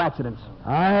they ain't no accidents.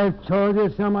 I've told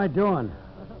you some I doing.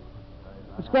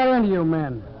 What's got into you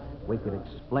men? We could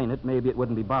explain it. Maybe it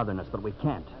wouldn't be bothering us, but we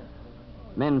can't.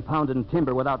 Men pounding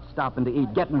timber without stopping to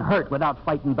eat, getting hurt without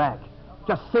fighting back,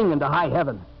 just singing to high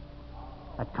heaven.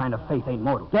 That kind of faith ain't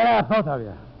mortal. Get out, both of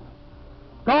you.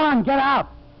 Go on, get out.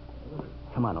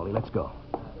 Come on, Ole, let's go.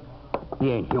 He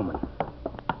ain't human.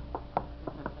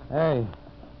 Hey.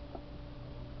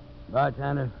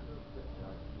 Bartender.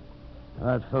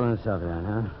 About filling this up then,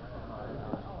 huh?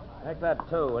 Take that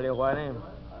too, will you, Whitey?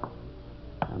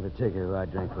 I'm particular who I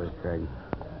drink with, Craig.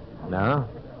 No?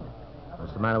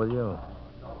 What's the matter with you?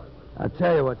 I'll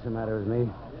tell you what's the matter with me.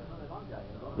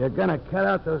 You're gonna cut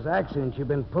out those accidents you've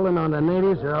been pulling on the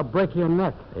natives, or I'll break your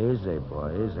neck. Easy,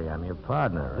 boy, easy. I'm your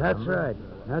partner. That's right.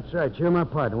 That's right. You're my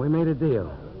partner. We made a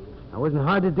deal. I wasn't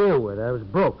hard to deal with. I was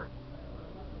broke.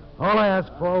 All I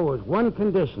asked for was one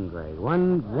condition, Greg.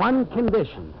 One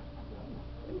condition.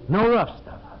 No rough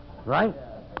stuff. Right?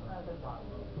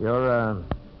 You're,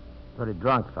 pretty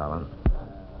drunk, Fallon.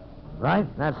 Right?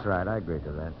 That's right. I agree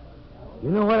to that. You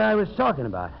know what I was talking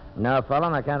about. No,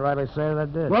 Fallon, I can't rightly say that I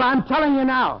did. Well, I'm telling you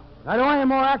now. I don't want any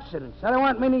more accidents. I don't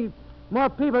want many more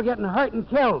people getting hurt and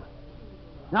killed.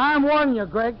 Now, I'm warning you,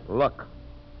 Greg. Look,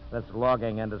 this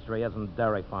logging industry isn't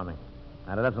dairy farming.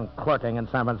 And it isn't clerking in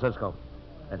San Francisco.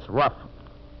 It's rough,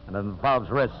 and it involves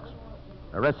risks.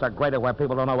 The risks are greater where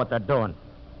people don't know what they're doing.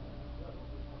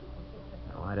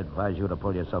 Now, I'd advise you to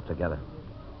pull yourself together.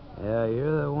 Yeah,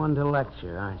 you're the one to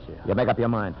lecture, aren't you? You make up your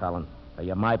mind, Fallon. Are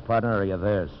you my partner or are you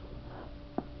theirs?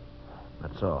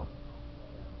 That's all.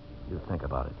 You think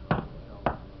about it.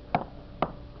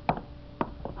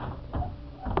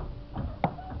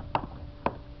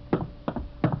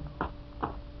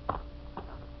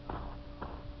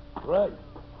 Right.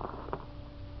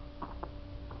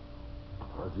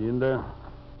 Was he in there?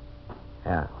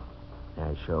 Yeah.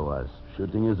 Yeah, he sure was.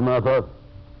 Shooting his mouth off?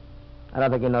 I don't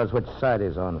think he knows which side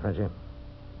he's on, Frenchie.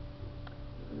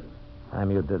 Time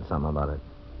you did something about it.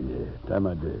 Yeah, time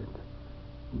I did.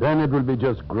 Then it will be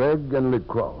just Greg and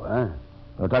LeCroix, huh?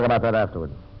 We'll talk about that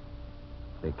afterward.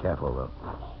 Be careful, though.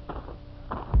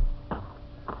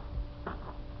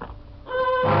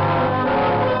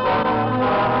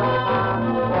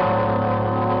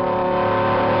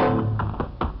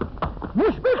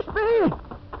 Miss Bixby!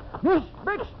 Miss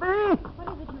Bixby! What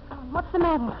is it, Yukon? What's the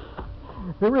matter?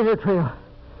 The river trail.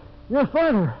 Your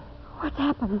father. What's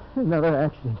happened? Another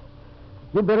accident.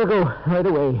 You better go right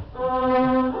away.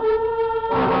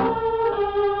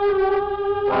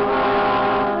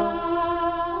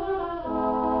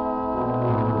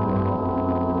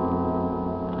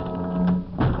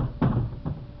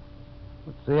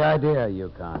 What's the idea,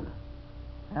 Yukon?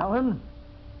 Alan?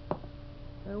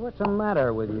 What's the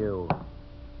matter with you?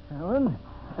 Alan,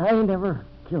 I never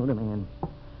killed a man.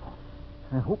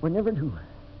 I hope I never do.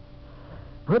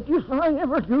 But if I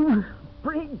ever do,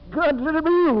 pray God, let it be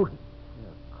you.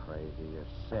 You're crazy. You're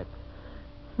sick.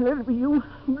 Let it be you.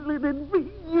 Let it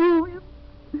be you.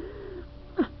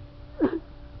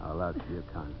 Oh, look,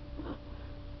 Yukon.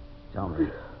 Tell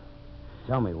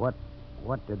me, what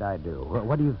did I do?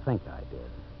 What do you think I did?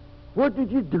 What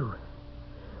did you do?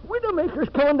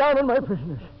 Widowmakers coming down on my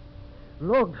prisoners.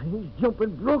 Log trains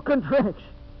jumping broken tracks.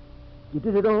 You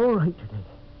did it all right today.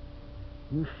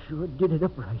 You sure did it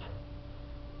upright.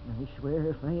 I swear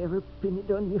if I ever pin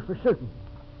it on you for certain,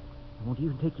 I won't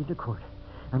even take you to court.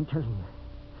 I'm telling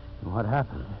you. What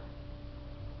happened?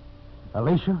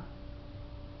 Alicia?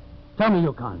 Tell me,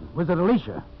 Yukon. Was it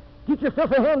Alicia? Get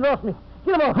yourself a hand off me.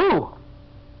 Get him off. Who?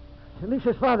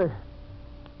 Alicia's father.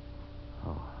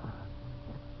 Oh,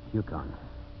 Yukon.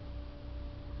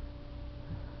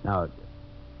 Now,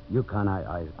 Yukon,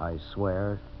 I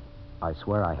swear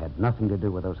I had nothing to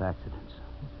do with those accidents.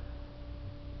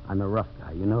 I'm a rough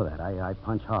guy, you know that. I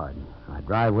punch hard. I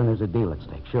drive when there's a deal at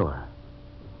stake, sure.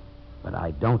 But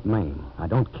I don't maim. I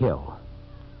don't kill.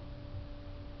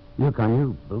 Yukon,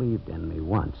 you believed in me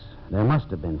once. There must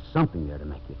have been something there to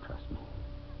make you trust me.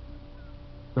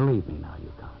 Believe me now,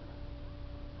 Yukon.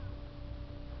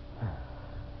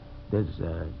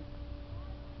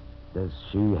 Does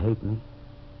she hate me?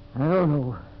 I don't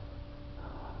know.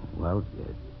 Well,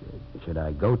 should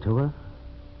I go to her?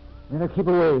 Better keep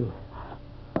away.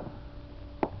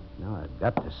 No, I've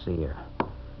got to see her.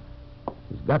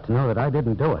 She's got to know that I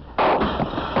didn't do it.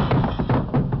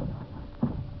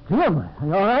 Jim, are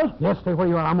you all right? Yes, stay where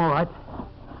you are. I'm all right.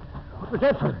 What was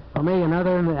that for? For me,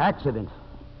 another accident.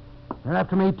 They're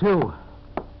after me, too.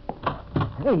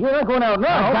 Hey, you're not going out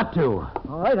now. I've got to.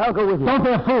 All right, I'll go with you. Don't be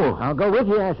a fool. I'll go with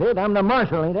you, I said. I'm the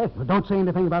marshal, ain't I? Well, don't say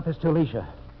anything about this to Alicia.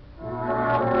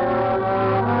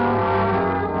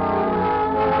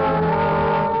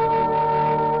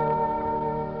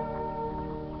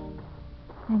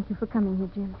 Thank you for coming here,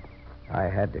 Jim. I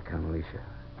had to come, Alicia.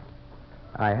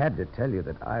 I had to tell you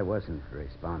that I wasn't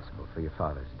responsible for your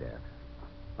father's death.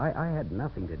 I had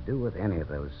nothing to do with any of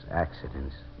those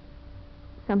accidents.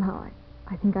 Somehow,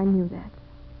 I think I knew that.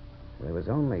 There was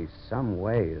only some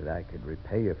way that I could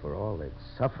repay you for all the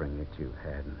suffering that you've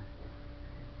had.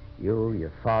 You,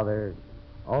 your father,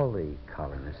 all the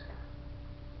colonists.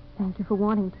 Thank you for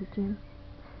wanting to, Jim.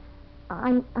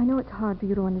 I know it's hard for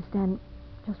you to understand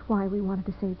just why we wanted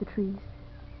to save the trees.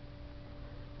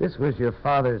 This was your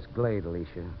father's glade,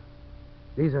 Alicia.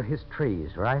 These are his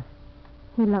trees, right?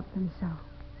 He loved them so.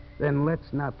 Then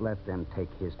let's not let them take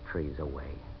his trees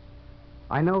away.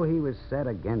 I know he was set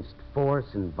against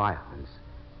force and violence.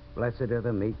 Blessed are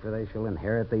the meek, for they shall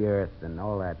inherit the earth and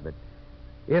all that. But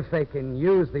if they can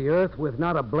use the earth with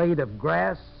not a blade of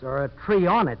grass or a tree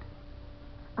on it...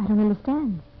 I don't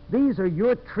understand. These are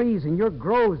your trees and your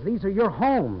groves. These are your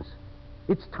homes.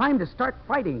 It's time to start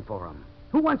fighting for them.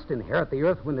 Who wants to inherit the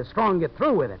earth when the strong get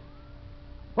through with it?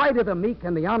 Why do the meek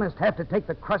and the honest have to take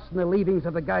the crust and the leavings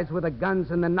of the guys with the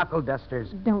guns and the knuckle dusters?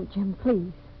 Don't, Jim,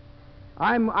 please.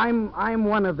 I'm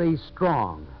one of the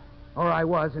strong. Or I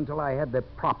was until I had the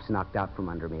props knocked out from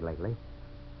under me lately.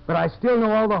 But I still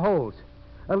know all the holes.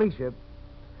 Alicia,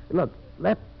 look,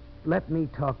 let me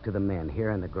talk to the men here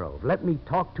in the grove. Let me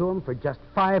talk to them for just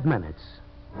 5 minutes.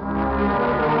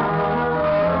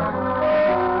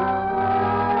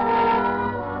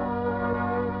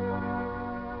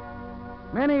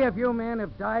 Many of you men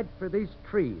have died for these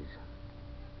trees.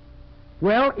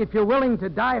 Well, if you're willing to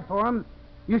die for them,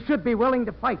 you should be willing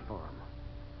to fight for them.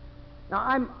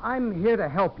 Now, I'm here to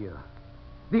help you.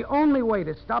 The only way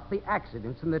to stop the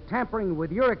accidents and the tampering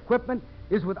with your equipment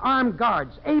is with armed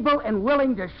guards, able and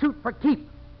willing to shoot for keep.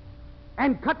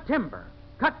 And cut timber.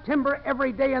 Cut timber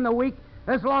every day in the week,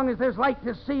 as long as there's light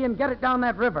to see, and get it down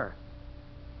that river.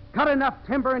 Cut enough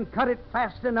timber and cut it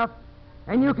fast enough,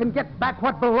 and you can get back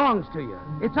what belongs to you.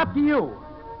 It's up to you.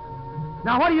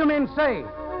 Now, what do you men say?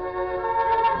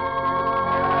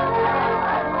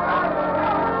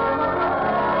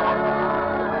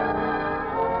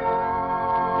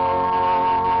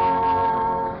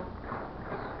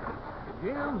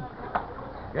 Jim?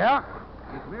 Yeah?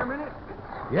 Come here a minute.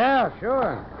 Yeah,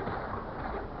 sure.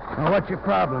 Now, what's your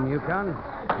problem, Yukon?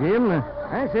 Jim,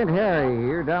 I sent Harry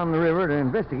here down the river to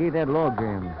investigate that log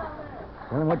jam.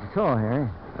 Tell him what you saw, Harry.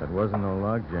 That wasn't no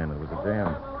log jam. It was a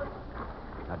dam.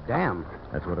 A dam?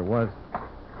 That's what it was.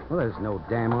 Well, there's no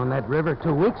dam on that river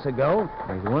 2 weeks ago.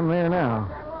 There's one there now.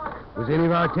 Was any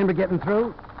of our timber getting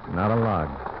through? Not a log.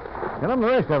 Tell him the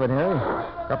rest of it, Harry.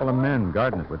 A couple of men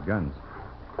guarding it with guns.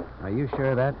 Are you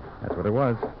sure of that? That's what it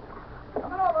was.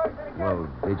 Well,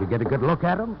 did you get a good look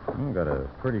at them? Got a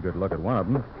pretty good look at one of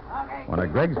them. One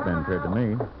of Greg's men appeared to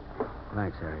me.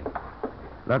 Thanks, Harry.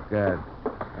 Look,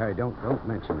 Harry, don't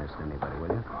mention this to anybody, will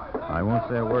you? I won't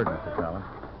say a word, Mr. Fallon.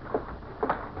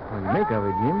 What do you make of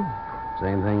it, Jim?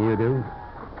 Same thing you do.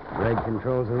 Greg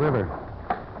controls the river.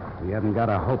 We haven't got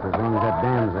a hope as long as that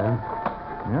dam's there.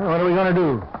 Yeah, what are we going to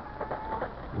do?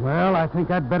 Well, I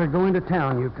think I'd better go into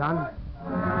town, Yukon.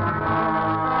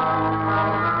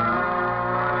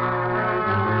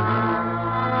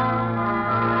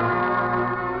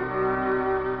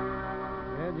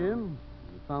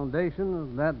 The foundation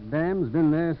of that dam's been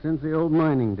there since the old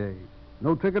mining days.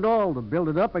 No trick at all to build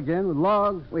it up again with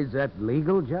logs. Well, is that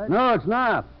legal, Judge? No, it's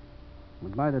not.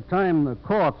 But by the time the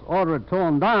courts order it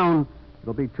torn down,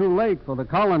 it'll be too late for the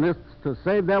colonists to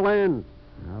save their land.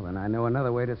 Well, then I know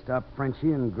another way to stop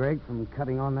Frenchie and Greg from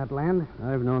cutting on that land.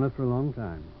 I've known it for a long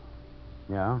time.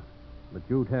 Yeah? But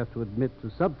you'd have to admit to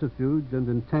subterfuge and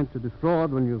intent to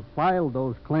defraud when you filed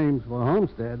those claims for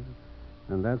homesteads,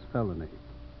 and that's felony.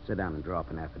 Sit down and draw up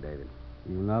an affidavit.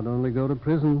 You'll not only go to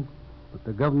prison, but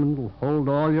the government will hold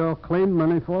all your claim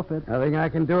money forfeit. Nothing I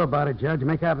can do about it, Judge.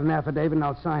 Make out an affidavit and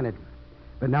I'll sign it.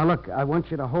 But now, look, I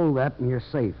want you to hold that in your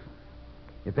safe.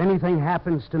 If anything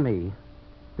happens to me,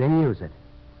 then use it.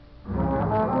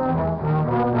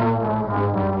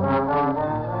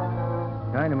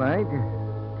 Dynamite,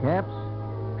 caps,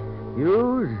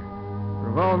 fuse,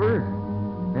 revolvers,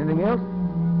 anything else?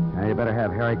 Now, you better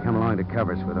have Harry come along to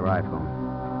cover us with a rifle.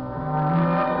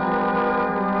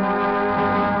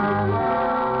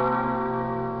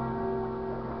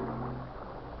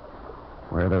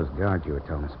 Where are those guards you were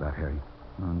telling us about, Harry?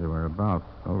 Oh, they were about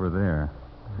over there.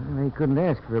 Well, they couldn't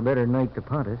ask for a better night to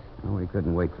pot us. No, we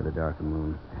couldn't wait for the darker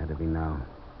moon. It had to be now.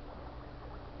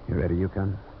 You ready,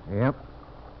 Yukon? Yep.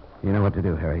 You know what to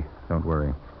do, Harry. Don't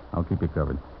worry. I'll keep you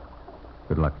covered.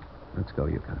 Good luck. Let's go,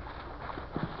 Yukon.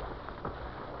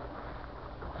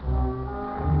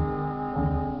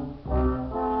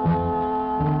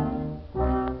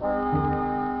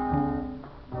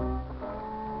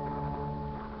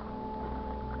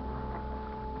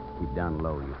 Keep down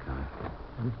low, Yukon.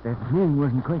 If that moon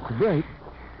wasn't quite so bright.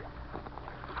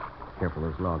 Careful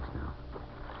those logs now.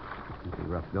 It'll be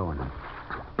rough going.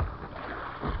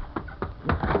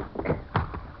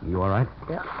 You all right?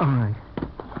 Yeah, all right.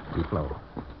 Keep low.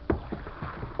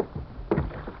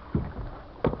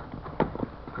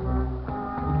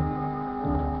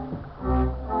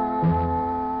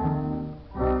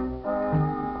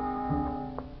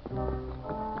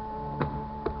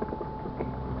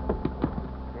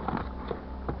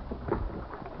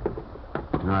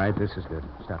 All right, this is good.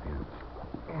 Stop here.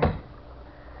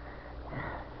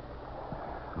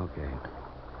 Okay.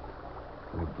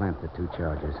 We'll plant the two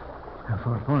charges. How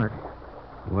far apart?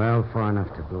 Well, far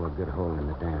enough to blow a good hole in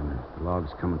the dam. The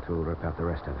logs coming through will rip out the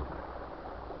rest of it.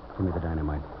 Give me the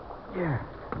dynamite. Yeah.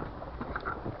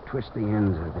 We'll twist the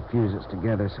ends of the fuses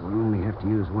together so we only have to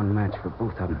use one match for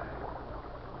both of them.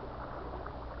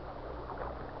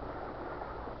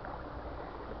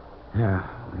 Yeah,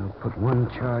 we'll put one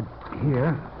charge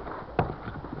here.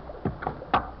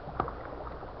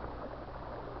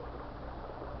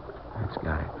 That's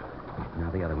got it. Now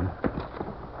the other one.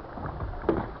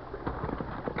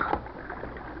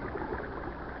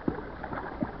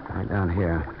 Right down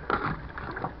here.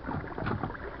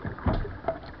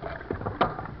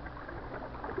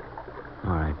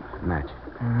 All right, match.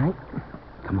 All right.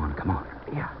 Come on, come on.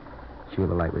 Yeah. Shield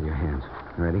the light with your hands.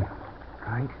 Ready?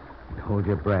 Right. And hold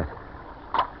your breath.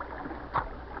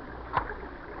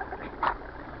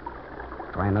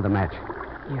 Try another match.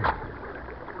 Yeah.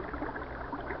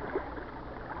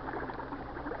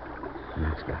 And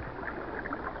that's got it.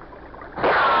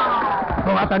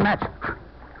 Pull out that match.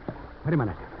 Wait a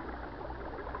minute.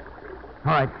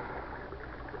 All right.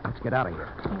 Let's get out of here.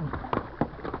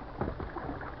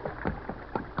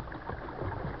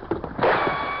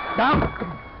 Down!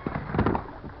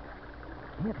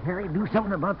 Can't Harry do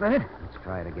something about that? Let's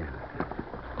try it again.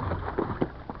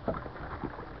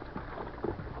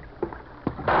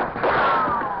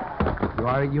 You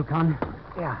all right, Yukon?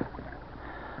 Yeah.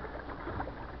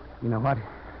 You know what?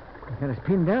 They got us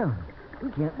pinned down.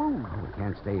 We can't move. Oh, we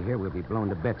can't stay here. We'll be blown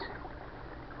to bits.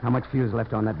 How much fuse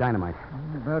left on that dynamite?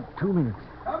 About 2 minutes.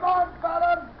 Come on,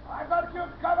 Fallon. I got you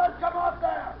covered. Come on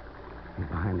there. He's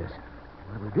behind us.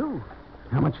 What'll we do?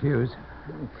 How much fuse?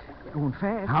 It's going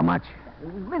fast. How much? A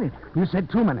minute. You said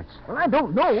 2 minutes. Well, I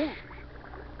don't know.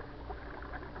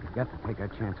 We've got to take our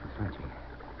chance with Frenchie.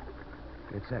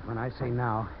 Get set. When I say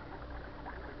now,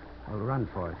 we'll run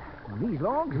for it. Well, these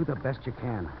logs? Do the best you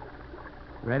can.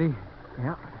 Ready?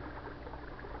 Yeah.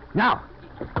 Now!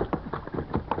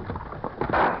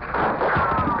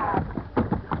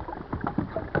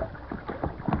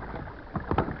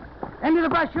 Into the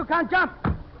brush, you can't jump!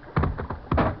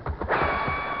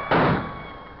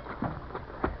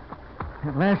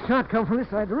 That last shot come from this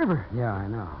side of the river. Yeah, I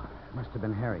know. Must have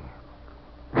been Harry.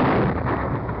 We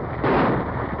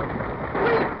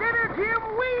did it, Jim!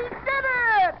 We did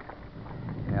it!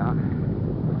 Yeah?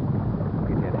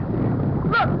 We did it.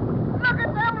 Look! Look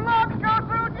at them logs go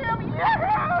through, Jim!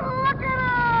 Yeah! Look at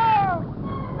them!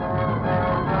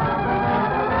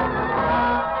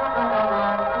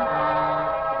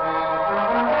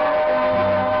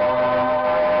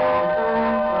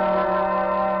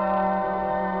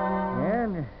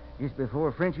 And just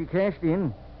before Frenchie cashed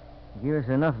in, he gave us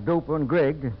enough dope on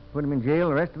Greg to put him in jail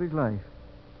the rest of his life.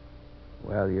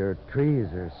 Well, your trees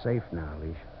are safe now,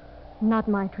 Alicia. Not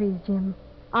my trees, Jim.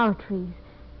 Our trees.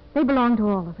 They belong to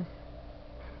all of us.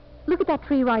 Look at that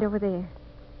tree right over there.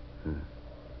 It's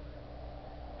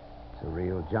a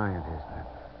real giant, isn't it?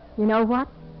 You know what?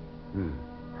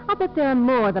 I bet there are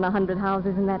more than 100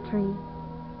 houses in that tree.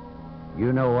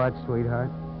 You know what,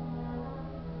 sweetheart?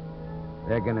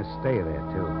 They're going to stay there,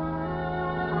 too.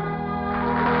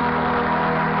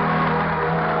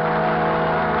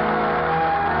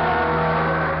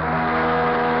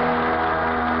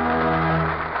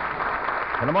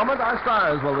 In a moment, our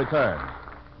stars will return.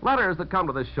 Letters that come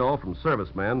to this show from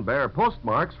servicemen bear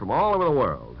postmarks from all over the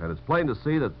world, and it's plain to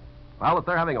see that, well, that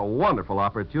they're having a wonderful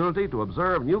opportunity to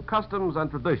observe new customs and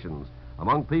traditions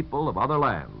among people of other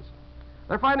lands.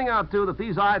 They're finding out, too, that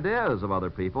these ideas of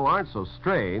other people aren't so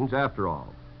strange after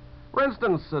all. For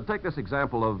instance, take this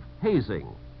example of hazing.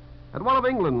 At one of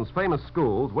England's famous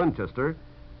schools, Winchester,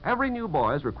 every new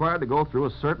boy is required to go through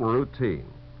a certain routine.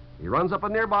 He runs up a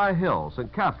nearby hill,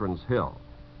 St. Catherine's Hill,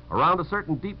 around a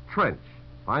certain deep trench,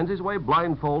 finds his way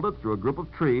blindfolded through a group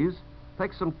of trees,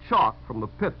 takes some chalk from the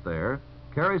pit there,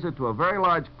 carries it to a very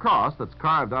large cross that's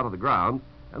carved out of the ground,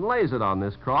 and lays it on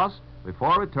this cross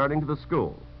before returning to the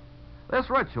school. This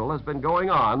ritual has been going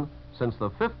on since the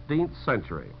 15th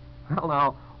century. Well,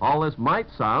 now, all this might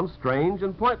sound strange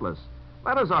and pointless,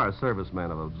 but as our servicemen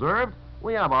have observed,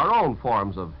 we have our own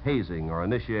forms of hazing or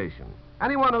initiation.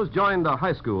 Anyone who's joined a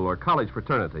high school or college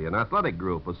fraternity, an athletic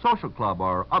group, a social club,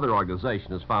 or other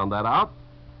organization has found that out.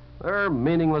 There are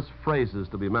meaningless phrases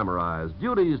to be memorized,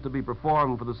 duties to be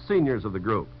performed for the seniors of the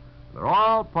group. They're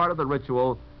all part of the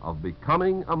ritual of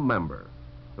becoming a member.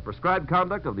 The prescribed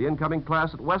conduct of the incoming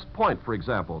class at West Point, for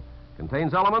example,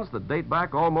 contains elements that date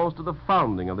back almost to the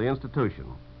founding of the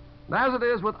institution. And as it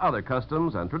is with other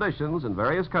customs and traditions in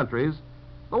various countries,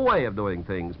 the way of doing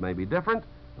things may be different,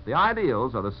 but the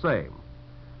ideals are the same.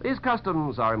 These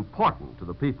customs are important to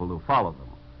the people who follow them,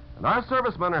 and our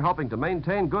servicemen are helping to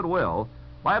maintain goodwill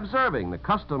by observing the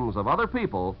customs of other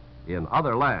people in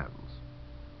other lands.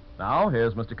 Now,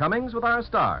 here's Mr. Cummings with our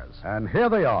stars. And here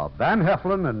they are, Van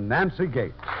Heflin and Nancy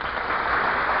Gates.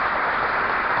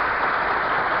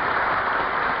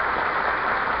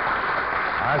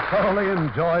 I thoroughly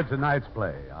enjoyed tonight's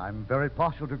play. I'm very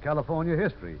partial to California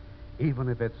history, even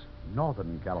if it's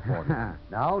Northern California.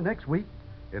 Now, next week,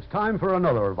 it's time for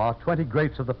another of our 20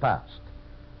 greats of the past.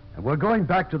 And we're going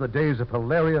back to the days of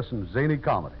hilarious and zany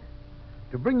comedy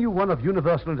to bring you one of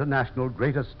Universal International's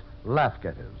greatest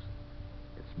laugh-getters.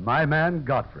 It's My Man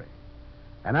Godfrey.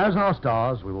 And as our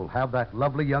stars, we will have that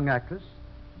lovely young actress,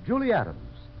 Julie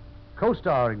Adams,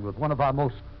 co-starring with one of our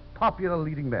most popular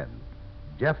leading men,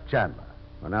 Jeff Chandler.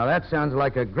 Well, now, that sounds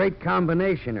like a great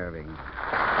combination, Irving.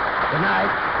 Good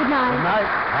night. Good night. Good night,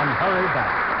 and hurry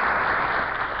back.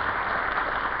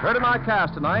 Heard in our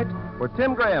cast tonight were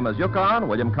Tim Graham as Yukon,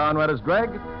 William Conrad as Greg,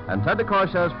 and Ted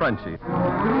DeCorsia as Frenchie.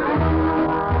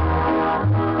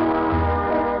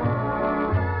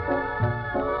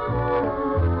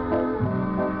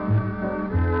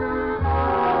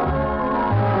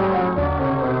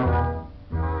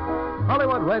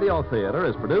 Hollywood Radio Theater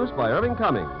is produced by Irving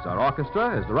Cummings. Our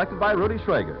orchestra is directed by Rudy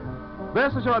Schrager.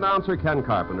 This is your announcer, Ken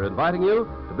Carpenter, inviting you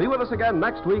to be with us again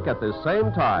next week at this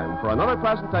same time for another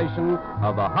presentation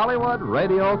of the Hollywood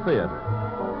Radio Theater.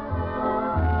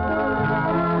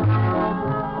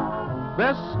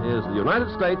 This is the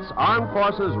United States Armed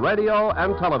Forces Radio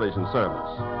and Television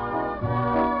Service.